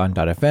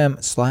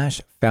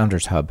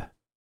talkpython.fm/foundershub.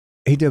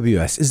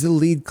 AWS is the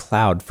lead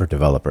cloud for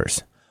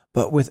developers,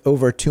 but with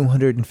over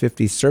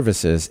 250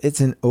 services,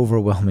 it's an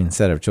overwhelming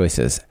set of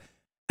choices.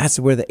 That's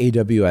where the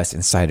AWS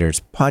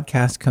Insiders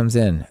podcast comes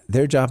in.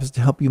 Their job is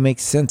to help you make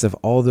sense of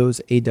all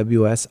those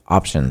AWS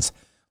options.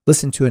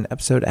 Listen to an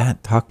episode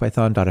at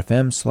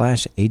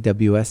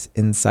talkpython.fm/AWS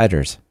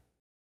Insiders.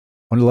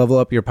 Want to level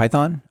up your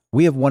Python?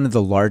 We have one of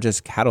the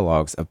largest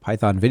catalogs of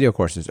Python video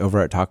courses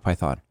over at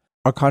TalkPython.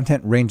 Our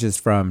content ranges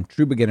from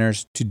true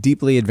beginners to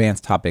deeply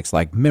advanced topics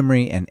like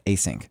memory and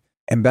async.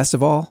 And best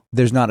of all,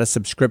 there's not a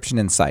subscription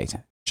in sight.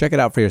 Check it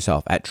out for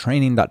yourself at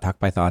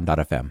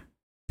training.talkpython.fm.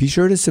 Be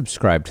sure to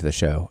subscribe to the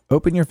show.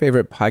 Open your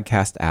favorite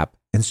podcast app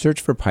and search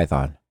for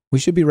Python. We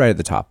should be right at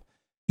the top.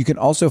 You can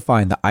also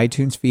find the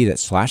iTunes feed at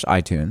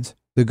 /iTunes,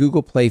 the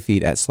Google Play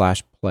feed at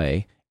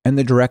 /play, and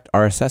the direct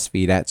RSS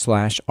feed at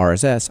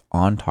 /RSS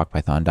on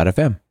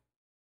talkpython.fm.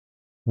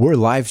 We're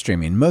live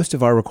streaming most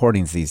of our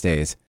recordings these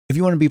days. If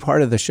you want to be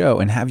part of the show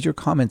and have your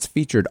comments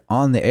featured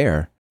on the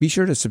air, be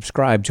sure to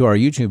subscribe to our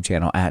YouTube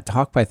channel at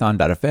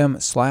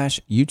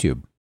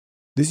talkpython.fm/YouTube.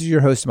 This is your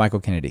host, Michael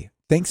Kennedy.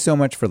 Thanks so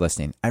much for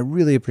listening. I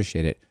really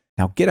appreciate it.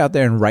 Now get out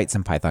there and write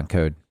some Python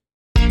code.